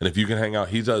are. And if you can hang out,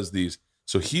 he does these.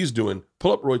 So he's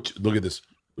pull up Roy. Look at this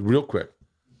real quick.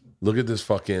 Look at this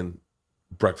fucking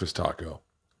breakfast taco.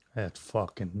 That's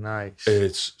fucking nice.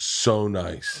 It's so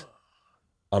nice.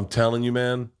 I'm telling you,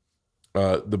 man.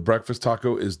 The breakfast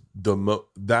taco is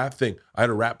that thing. I had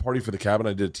a rap party for The Cabin.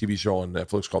 I did a TV show on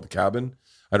Netflix called The Cabin.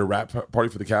 I had a rap party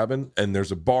for The Cabin, and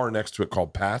there's a bar next to it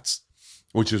called Pat's,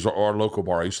 which is our local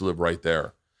bar. I used to live right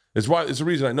there. It's the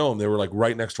reason I know them. They were like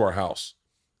right next to our house.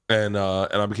 And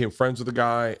I became friends with the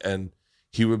guy, and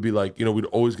he would be like, we'd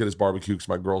always get his barbecue because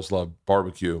my girls love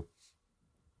barbecue.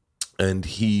 And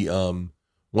he,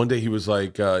 one day he was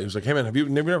like, hey man, have you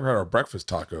never had our breakfast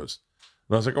tacos?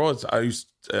 And I was like,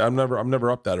 I'm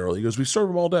never up that early. He goes, we serve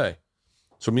them all day.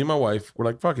 So me and my wife were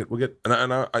like, fuck it, we'll get,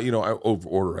 and I over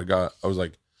order. I was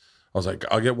like,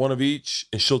 I'll get one of each,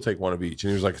 and she'll take one of each. And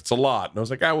he was like, it's a lot. And I was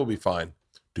like, we'll be fine,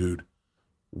 dude.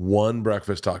 One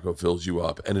breakfast taco fills you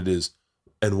up, and it is.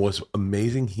 And what's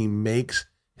amazing, he makes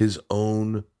his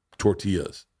own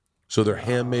tortillas. So they're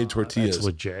handmade tortillas. That's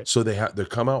legit. So they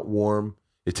come out warm.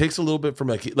 It takes a little bit from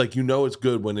it's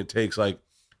good when it takes like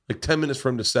 10 minutes for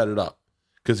him to set it up,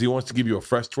 because he wants to give you a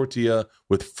fresh tortilla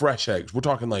with fresh eggs. We're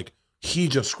talking like he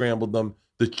just scrambled them.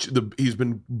 He's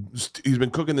been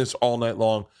cooking this all night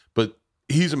long, but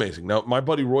he's amazing. Now my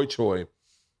buddy Roy Choi,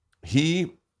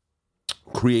 he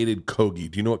created Kogi.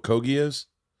 Do you know what Kogi is?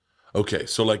 Okay,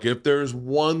 so like if there's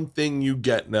one thing you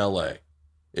get in LA,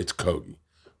 it's Kogi.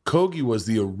 Kogi was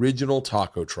the original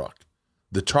taco truck.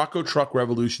 The taco truck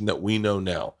revolution that we know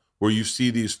now, where you see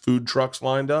these food trucks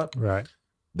lined up. Right.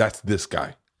 That's this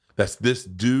guy. That's this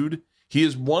dude. He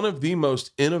is one of the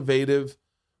most innovative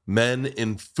men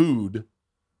in food.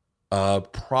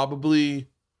 Probably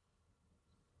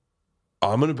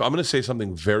I'm gonna say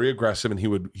something very aggressive, and he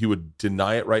would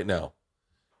deny it right now.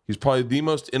 He's probably the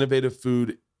most innovative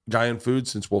guy in food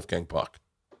since Wolfgang Puck.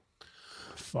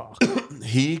 Fuck.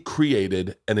 He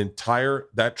created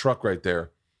that truck right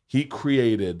there. He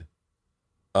created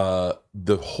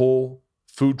the whole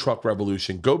food truck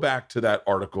revolution. Go back to that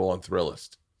article on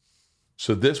Thrillist.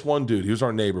 So this one dude, he was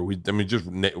our neighbor.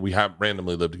 We have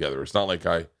randomly lived together. It's not like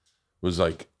I was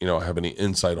like, I have any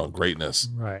insight on greatness.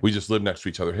 Right. We just live next to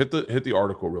each other. Hit the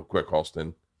article real quick,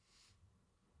 Halston.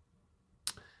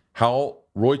 How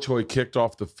Roy Choi kicked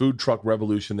off the food truck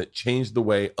revolution that changed the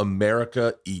way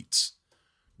America eats.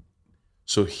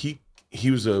 So he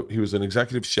was an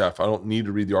executive chef. I don't need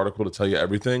to read the article to tell you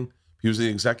everything. He was the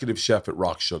executive chef at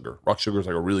Rock Sugar. Rock Sugar is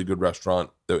like a really good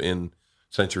restaurant in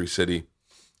Century City.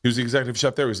 He was the executive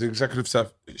chef there. He was the executive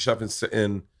chef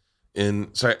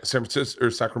in San Francisco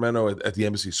or Sacramento at the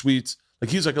Embassy Suites.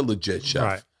 Like he's like a legit chef.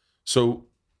 Right. So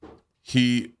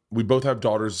we both have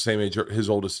daughters the same age. His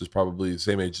oldest is probably the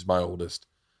same age as my oldest.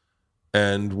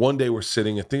 And one day we're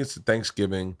sitting, I think it's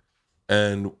Thanksgiving,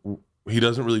 and he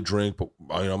doesn't really drink, but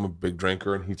I'm a big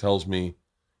drinker. And he tells me,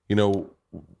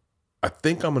 I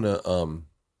think I'm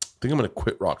gonna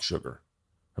quit Rock Sugar.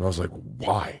 And I was like,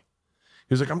 why?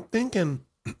 He was like, I'm thinking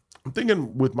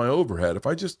with my overhead, if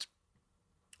I just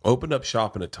opened up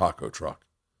shop in a taco truck,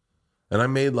 and I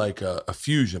made like a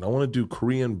fusion. I want to do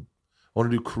Korean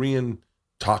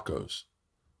tacos,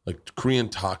 like Korean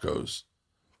tacos.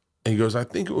 And he goes, I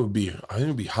think it'd be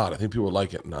hot. I think people would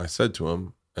like it. And I said to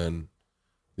him, and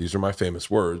these are my famous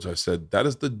words, I said, that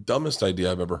is the dumbest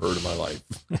idea I've ever heard in my life.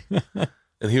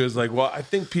 And he was like, well, I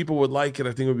think people would like it.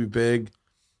 I think it would be big.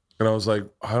 And I was like,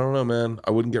 I don't know, man.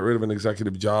 I wouldn't get rid of an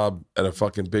executive job at a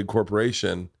fucking big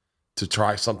corporation to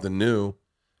try something new.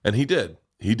 And he did.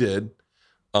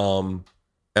 And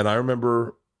I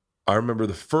remember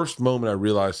the first moment I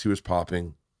realized he was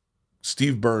popping.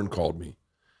 Steve Byrne called me,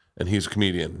 and he's a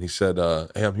comedian. And he said,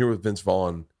 hey, I'm here with Vince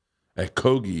Vaughn at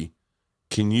Kogi.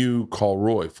 Can you call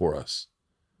Roy for us?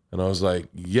 And I was like,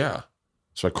 yeah.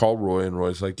 So I called Roy, and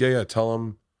Roy's like, yeah, tell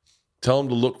him to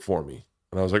look for me.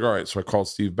 And I was like, all right. So I called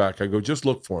Steve back. I go, just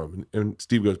look for him. And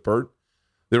Steve goes, Bert,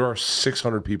 there are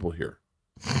 600 people here.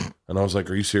 And I was like,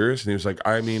 are you serious? And he was like,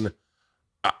 I mean,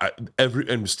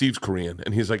 and Steve's Korean.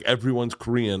 And he's like, everyone's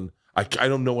Korean. I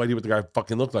don't know idea what the guy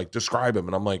fucking looked like. Describe him.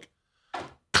 And I'm like,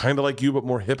 kind of like you, but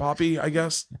more hip hoppy, I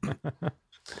guess.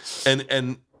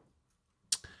 and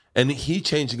he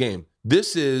changed the game.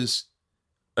 This is,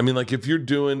 I mean, like if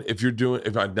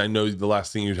I know the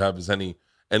last thing you'd have is any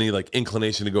like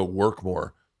inclination to go work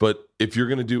more. But if you're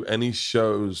going to do any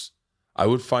shows, I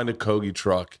would find a Kogi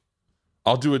truck.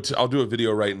 I'll do a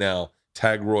video right now,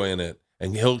 tag Roy in it,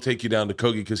 and he'll take you down to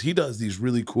Kogi because he does these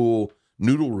really cool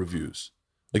noodle reviews.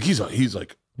 Like he's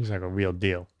like a real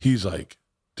deal. He's like,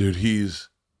 dude, he's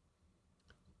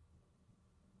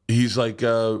like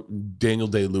Daniel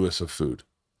Day-Lewis of food.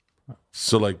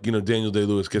 So like, Daniel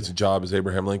Day-Lewis gets a job as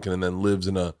Abraham Lincoln and then lives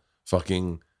in a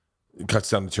fucking, cuts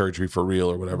down the cherry tree for real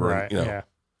or whatever. Right, and, yeah.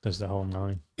 There's the whole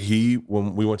nine.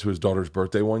 When we went to his daughter's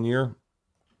birthday one year,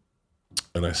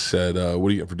 and I said, what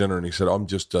are you eating for dinner? And he said, I'm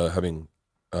just having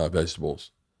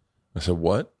vegetables. I said,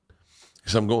 what? He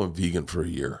said, I'm going vegan for a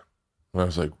year. And I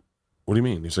was like, what do you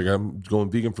mean? He's like, I'm going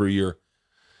vegan for a year.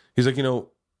 He's like,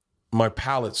 my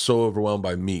palate's so overwhelmed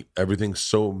by meat. Everything's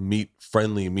so meat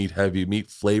friendly, meat heavy, meat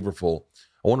flavorful.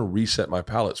 I want to reset my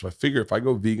palate. So I figure if I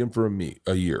go vegan for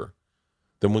a year,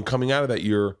 then when coming out of that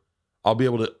year, I'll be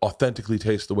able to authentically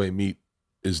taste the way meat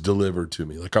is delivered to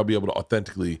me. Like I'll be able to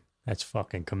authentically. That's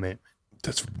fucking commitment.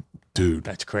 Dude.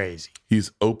 That's crazy.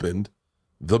 He's opened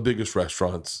the biggest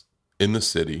restaurants in the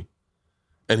city.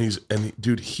 And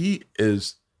he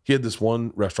had this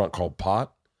one restaurant called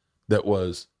Pot that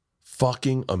was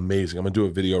fucking amazing. I'm going to do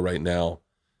a video right now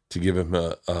to give him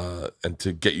and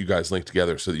to get you guys linked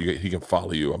together so that he can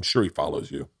follow you. I'm sure he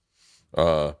follows you.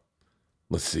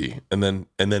 Let's see. And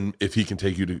then if he can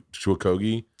take you to a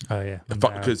Kogi. Oh yeah.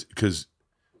 Because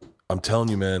I'm telling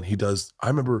you, man, he does. I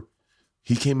remember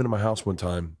he came into my house one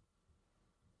time.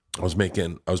 I was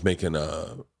making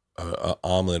a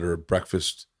omelet or a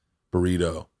breakfast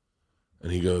burrito.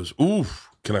 And he goes, "Ooh,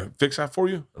 can I fix that for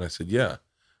you?" And I said, "Yeah."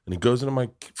 And he goes into my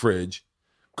fridge,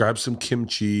 grabs some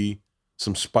kimchi,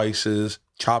 some spices,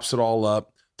 chops it all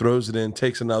up, throws it in,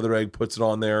 takes another egg, puts it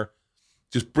on there,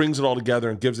 just brings it all together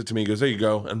and gives it to me. He goes, "There you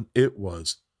go." And it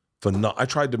was phenomenal. I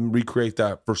tried to recreate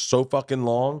that for so fucking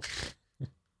long.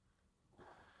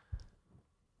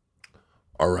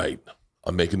 All right.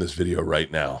 I'm making this video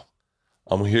right now.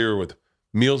 I'm here with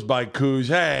Meals by Cug.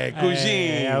 Hey,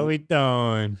 Cousine. Hey, how we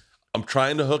doing? I'm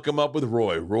trying to hook him up with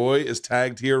Roy. Roy is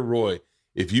tagged here. Roy,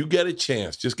 if you get a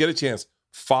chance, just get a chance,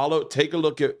 take a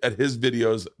look at his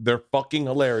videos. They're fucking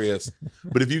hilarious.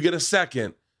 But if you get a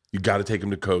second, you got to take him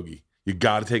to Kogi. You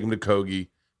got to take him to Kogi.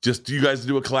 Just you guys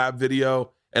do a collab video,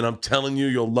 and I'm telling you,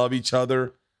 you'll love each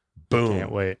other. Boom.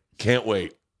 Can't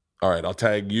wait. All right, I'll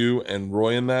tag you and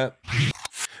Roy in that.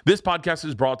 This podcast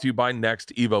is brought to you by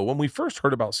Next Evo. When we first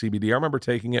heard about CBD, I remember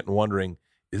taking it and wondering,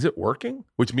 is it working?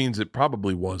 Which means it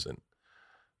probably wasn't.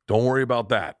 Don't worry about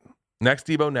that. Next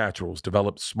Evo Naturals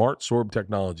developed smart sorb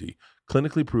technology,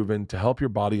 clinically proven to help your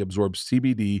body absorb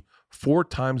CBD 4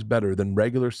 times better than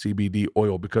regular CBD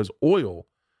oil, because oil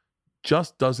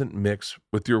just doesn't mix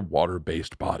with your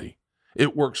water-based body.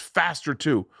 It works faster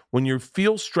too. When you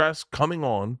feel stress coming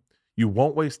on, you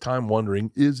won't waste time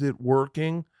wondering, is it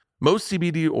working? Most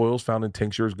CBD oils found in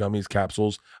tinctures, gummies,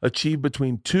 capsules achieve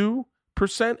between 2%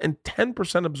 and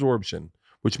 10% absorption,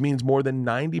 which means more than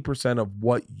 90% of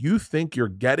what you think you're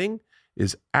getting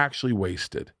is actually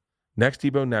wasted. Next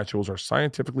Evo Naturals are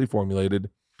scientifically formulated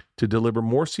to deliver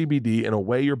more CBD in a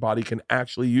way your body can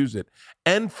actually use it,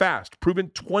 and fast,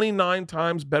 proven 29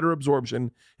 times better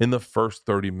absorption in the first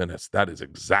 30 minutes. That is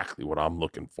exactly what I'm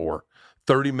looking for.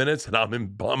 30 minutes and I'm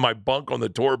in my bunk on the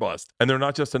tour bus. And they're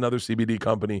not just another CBD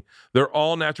company. Their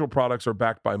all-natural products are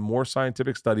backed by more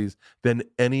scientific studies than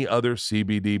any other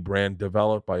CBD brand,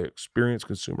 developed by experienced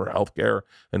consumer healthcare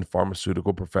and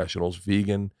pharmaceutical professionals.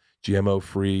 Vegan,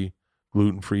 GMO-free,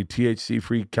 gluten-free,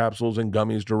 THC-free capsules and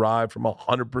gummies derived from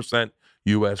 100%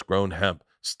 U.S.-grown hemp.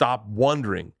 Stop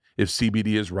wondering if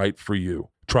CBD is right for you.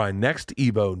 Try Next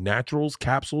Evo Naturals,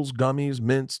 capsules, gummies,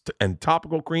 mints, and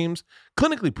topical creams,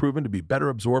 clinically proven to be better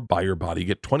absorbed by your body.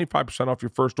 Get 25% off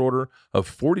your first order of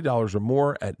 $40 or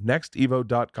more at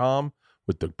nextevo.com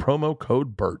with the promo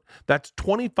code BERT. That's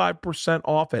 25%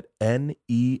 off at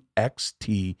nextevo.com,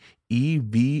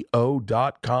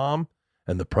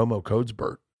 and the promo code's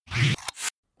BERT.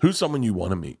 Who's someone you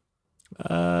want to meet?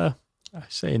 I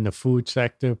say in the food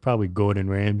sector, probably Gordon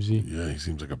Ramsay. Yeah, he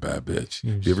seems like a bad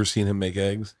bitch. You ever seen him make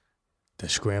eggs? The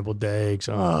scrambled eggs.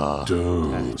 Oh,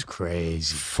 dude. That's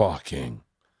crazy. Fucking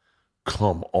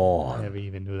come on. I never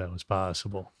even knew that was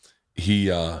possible.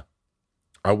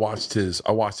 I watched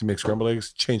him make scrambled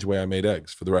eggs, changed the way I made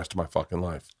eggs for the rest of my fucking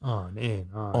life. On in.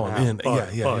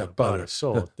 Butter.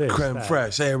 Salt, this, creme that.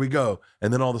 fraiche. There we go.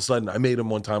 And then all of a sudden, I made him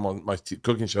one time on my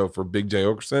cooking show for Big J.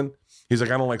 Okerson. He's like,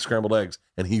 I don't like scrambled eggs.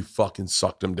 And he fucking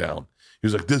sucked him down. He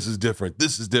was like, this is different.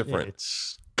 This is different. Yeah,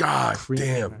 it's God creamy,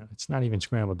 damn. Man. It's not even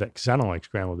scrambled eggs, because I don't like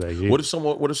scrambled eggs either. What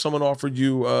if someone offered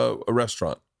you a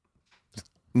restaurant?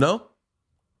 No?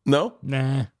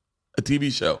 Nah. A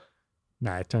TV show?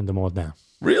 Nah, I turned them all down.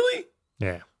 Really?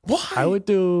 Yeah. Why? I would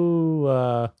do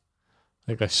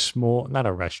like a small, not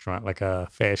a restaurant, like a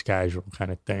fast casual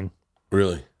kind of thing.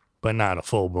 Really? But not a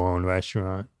full blown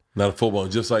restaurant. Not a full blown,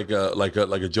 just like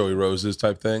a Joey Rose's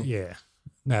type thing. Yeah,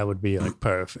 that would be like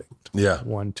perfect. Yeah,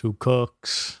 1-2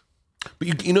 cooks.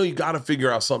 But you got to figure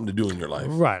out something to do in your life.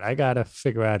 Right, I got to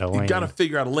figure out a lane. You got to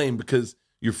figure out a lane, because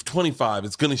you're 25.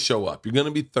 It's going to show up. You're going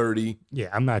to be 30. Yeah,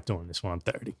 I'm not doing this when I'm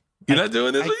 30. You're not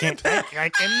doing this? I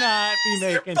cannot be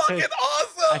making. Fucking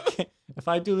awesome. If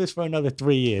I do this for another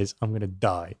 3 years, I'm gonna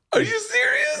die. Are you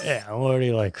serious? Yeah, I'm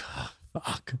already like,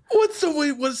 fuck. So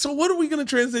what are we gonna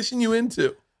transition you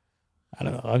into? I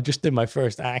don't know. I just did my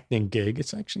first acting gig.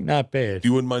 It's actually not bad.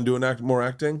 You wouldn't mind doing more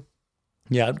acting?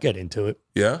 Yeah, I'd get into it.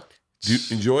 Yeah? Do you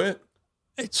enjoy it?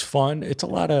 It's fun. It's a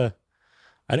lot of,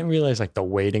 I didn't realize like the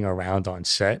waiting around on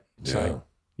set. It's like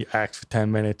you act for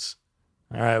 10 minutes.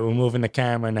 All right, we're moving the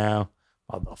camera now.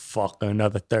 Motherfucker,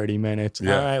 another 30 minutes.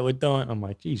 Yeah. All right, we're done. I'm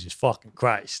like, Jesus fucking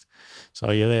Christ.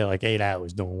 So you're there like 8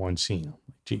 hours doing one scene. I'm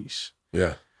like, jeez.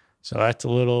 Yeah. So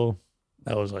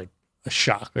that was like a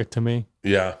shocker to me.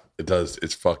 Yeah, it does.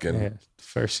 It's fucking. Yeah, the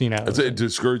first scene out. It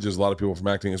discourages a lot of people from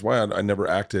acting. It's why I never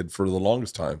acted for the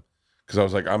longest time. Because I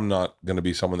was like, I'm not going to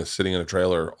be someone that's sitting in a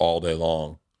trailer all day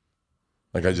long.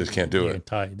 Like, I just can't do it.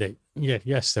 Entire day. Yeah,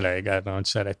 yesterday I got on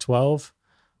set at 12.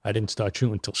 I didn't start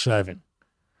shooting until 7.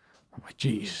 I'm like,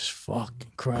 Jesus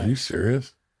fucking Christ. Are you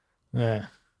serious? Yeah.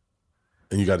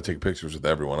 And you got to take pictures with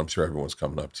everyone. I'm sure everyone's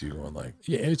coming up to you going like...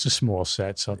 Yeah, it's a small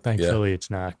set, so thankfully it's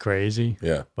not crazy.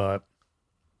 Yeah. But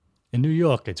in New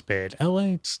York, it's bad.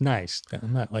 LA, it's nice.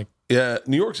 I'm not like... Yeah,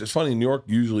 New York's... It's funny. New York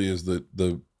usually is the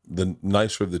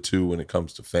nicer of the two when it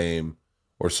comes to fame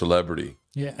or celebrity.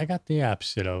 Yeah, I got the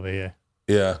opposite over here.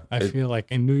 Yeah. I feel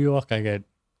like in New York, I get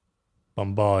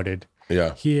bombarded.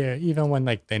 Yeah. Here, even when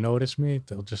like they notice me,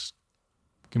 they'll just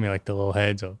give me like the little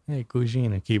heads of, hey,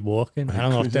 Gugine, and keep walking. I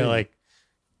don't know if they're like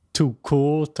too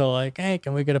cool to like, hey,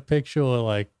 can we get a picture or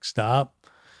like stop?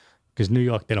 Because New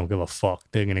York, they don't give a fuck.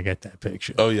 They're going to get that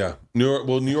picture. Oh, yeah.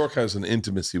 New York has an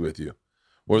intimacy with you.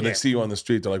 Where they see you on the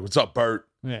street, they're like, what's up, Bert?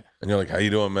 Yeah. And you're like, how you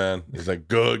doing, man? He's like,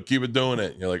 good, keep it doing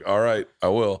it. And you're like, all right, I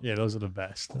will. Yeah, those are the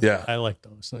best. Yeah. I like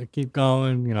those. Like, keep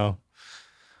going,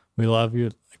 we love you.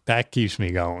 Like, that keeps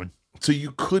me going. So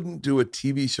you couldn't do a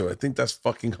TV show. I think that's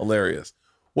fucking hilarious.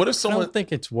 What if someone... I don't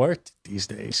think it's worth it these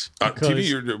days. TV,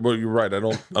 you're right. I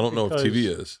don't know if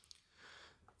TV is.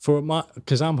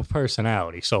 Because I'm a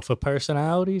personality. So for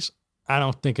personalities, I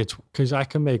don't think it's... Because I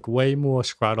can make way more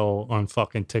scruttle on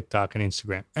fucking TikTok and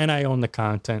Instagram. And I own the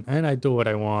content. And I do what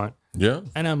I want. Yeah.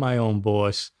 And I'm my own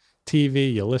boss.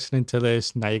 TV, you're listening to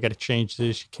this. Now you got to change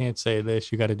this. You can't say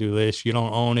this. You got to do this. You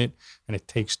don't own it. And it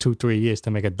takes 2-3 years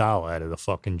to make $1 out of the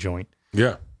fucking joint.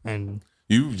 Yeah. And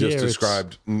you've just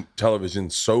described television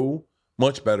so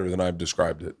much better than I've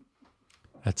described it.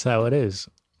 That's how it is.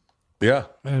 Yeah.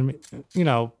 And,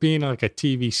 being like a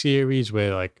TV series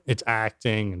where like it's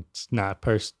acting and it's not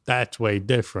that's way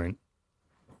different.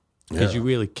 Because you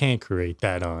really can't create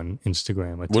that on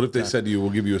Instagram. What if they said to you, we'll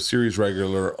give you a series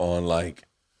regular on like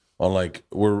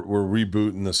we're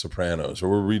rebooting The Sopranos or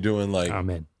we're redoing like...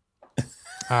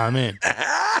 I'm in.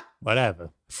 Whatever.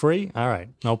 Free? All right.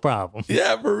 No problem.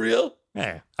 Yeah, for real?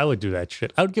 Yeah, I would do that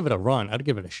shit. I would give it a run. I'd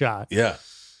give it a shot. Yeah.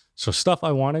 So stuff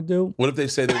I want to do. What if they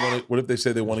say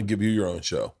they want to give you your own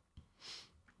show?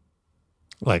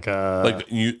 Like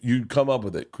you come up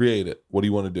with it, create it. What do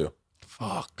you want to do?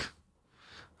 Fuck.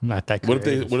 I'm not that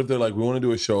creative. What if they're like, we want to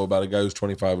do a show about a guy who's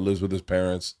 25, lives with his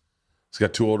parents. He's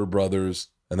got 2 older brothers,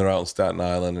 and they're out in Staten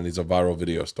Island, and he's a viral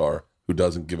video star who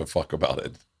doesn't give a fuck about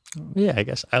it. Yeah, I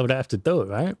guess I would have to do it,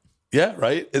 right? Yeah,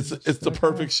 right? It's the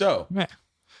perfect show. Yeah.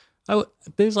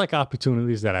 There's like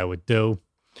opportunities that I would do,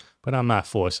 but I'm not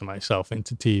forcing myself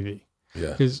into TV.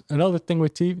 Yeah. Because another thing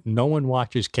with TV, no one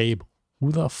watches cable.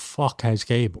 Who the fuck has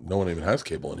cable? No one even has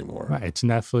cable anymore. Right. It's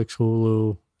Netflix,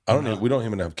 Hulu. We don't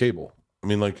even have cable. I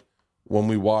mean, like when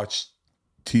we watch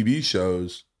TV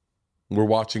shows, we're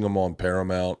watching them on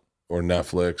Paramount or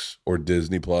Netflix or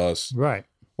Disney Plus. Right.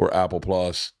 Or Apple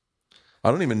Plus. I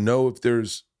don't even know if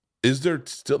is there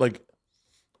still like,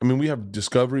 I mean, we have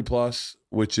Discovery Plus,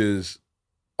 which is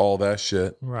all that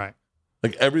shit. Right.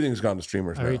 Like everything's gone to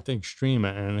streamers now. Everything's streamer.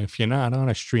 And if you're not on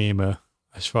a streamer,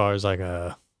 as far as like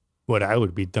what I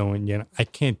would be doing, I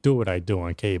can't do what I do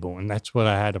on cable. And that's what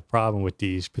I had a problem with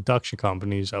these production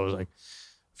companies. I was like,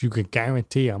 if you could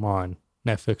guarantee I'm on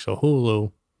Netflix or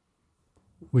Hulu,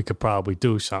 we could probably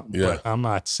do something. Yeah. But I'm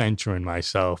not censoring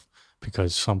myself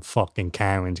because some fucking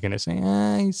Karen's going to say,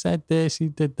 he said this, he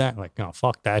did that. Like, no,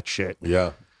 fuck that shit.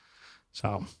 Yeah.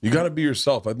 So you got to be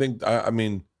yourself. I think, I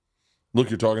mean, look,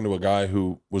 you're talking to a guy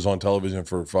who was on television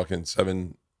for fucking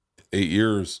 7-8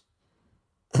 years,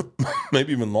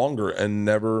 maybe even longer, and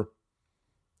never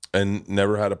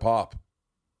had a pop.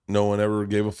 No one ever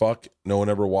gave a fuck. No one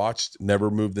ever watched, never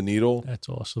moved the needle. That's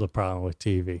also the problem with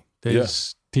TV.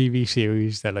 There's TV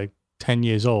series that are 10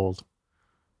 years old.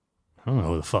 I don't know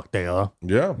who the fuck they are.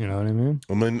 Yeah. You know what I mean?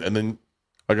 And then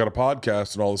I got a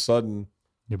podcast, and all of a sudden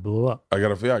you blew up. I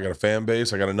got a fan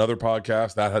base. I got another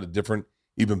podcast that had a different,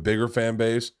 even bigger fan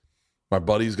base. My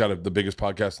buddy's got the biggest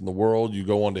podcast in the world. You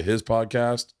go onto his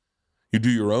podcast. You do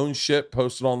your own shit,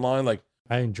 post it online. Like,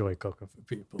 I enjoy cooking for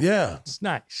people. Yeah. It's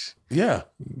nice. Yeah.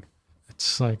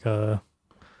 It's like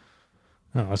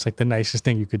Oh, it's like the nicest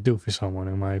thing you could do for someone,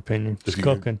 in my opinion. Just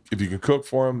cooking. If you can cook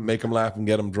for them, make them laugh and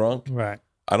get them drunk, Right.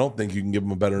 I don't think you can give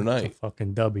them a better night. It's a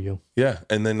fucking W. Yeah,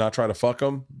 and then not try to fuck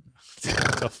them.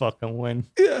 It's a fucking win.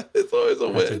 Yeah, it's always a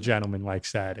win. That's a gentleman-like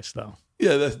status, though.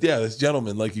 Yeah, that's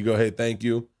gentleman. Like you go, hey, thank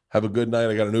you. Have a good night.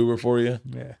 I got an Uber for you.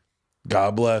 Yeah.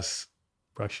 God bless.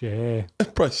 Brush your hair.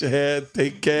 Brush your head.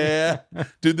 Take care.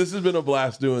 Dude, this has been a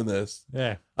blast doing this.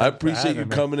 Yeah. I appreciate you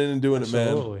coming in and doing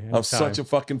Absolutely. it, man. I'm such a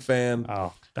fucking fan.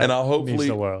 Oh, and I'll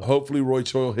hopefully Roy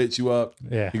Choi will hit you up.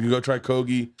 Yeah. You can go try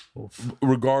Kogi.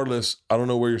 Regardless, I don't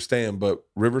know where you're staying, but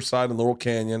Riverside and Laurel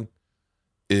Canyon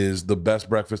is the best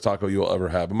breakfast taco you'll ever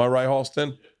have. Am I right,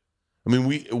 Halston? I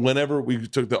mean, whenever we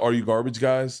took the Are You Garbage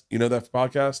guys, you know that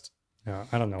podcast? No,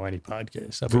 I don't know any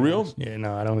podcasts. For real? Yeah,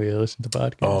 no, I don't really listen to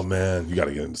podcasts. Oh, man, you got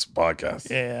to get into some podcasts.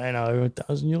 Yeah, I know.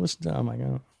 1,000 you listen to. I'm like,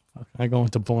 oh, fuck. I go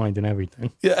into blind and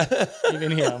everything. Yeah.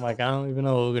 Even here, I'm like, I don't even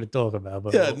know what we're going to talk about,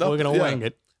 but yeah, we're going to wing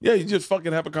it. Yeah, you just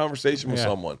fucking have a conversation with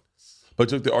someone. But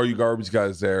I took the Are You Garbage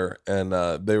guys there, and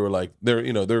they were like,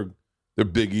 they're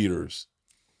big eaters.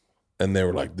 And they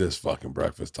were like, this fucking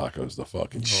breakfast taco is the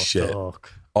fucking shit.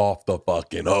 Off the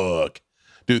fucking hook.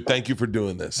 Dude, thank you for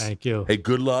doing this. Thank you. Hey,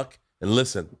 good luck. And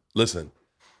listen,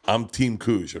 I'm Team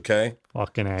Cooge, okay?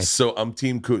 Fucking A. So I'm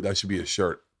Team Cooge. That should be a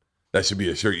shirt.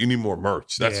 You need more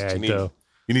merch. That's what you need. Do.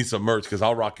 You need some merch because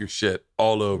I'll rock your shit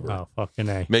all over. Oh, fucking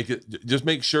A. Just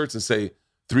make shirts and say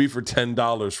 3 for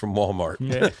 $10 from Walmart.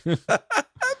 Yeah.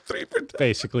 3 for 10.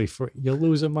 Basically free. You're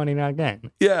losing money not getting.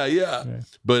 Yeah.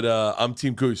 But I'm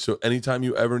Team Cooge. So anytime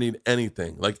you ever need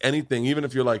anything, even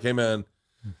if you're like, hey man,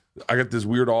 I got this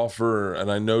weird offer,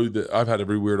 and I know that I've had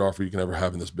every weird offer you can ever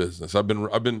have in this business. I'm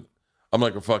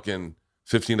like a fucking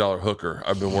 $15 hooker.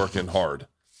 I've been working hard.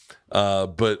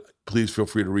 But please feel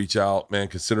free to reach out, man.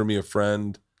 Consider me a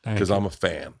friend because I'm a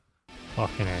fan.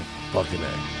 Fucking A. Fucking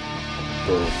A.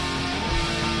 Boom.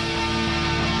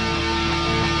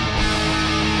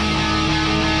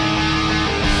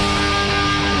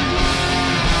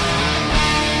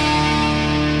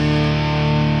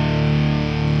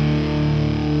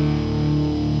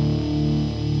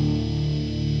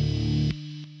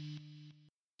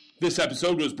 This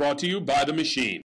episode was brought to you by The Machine.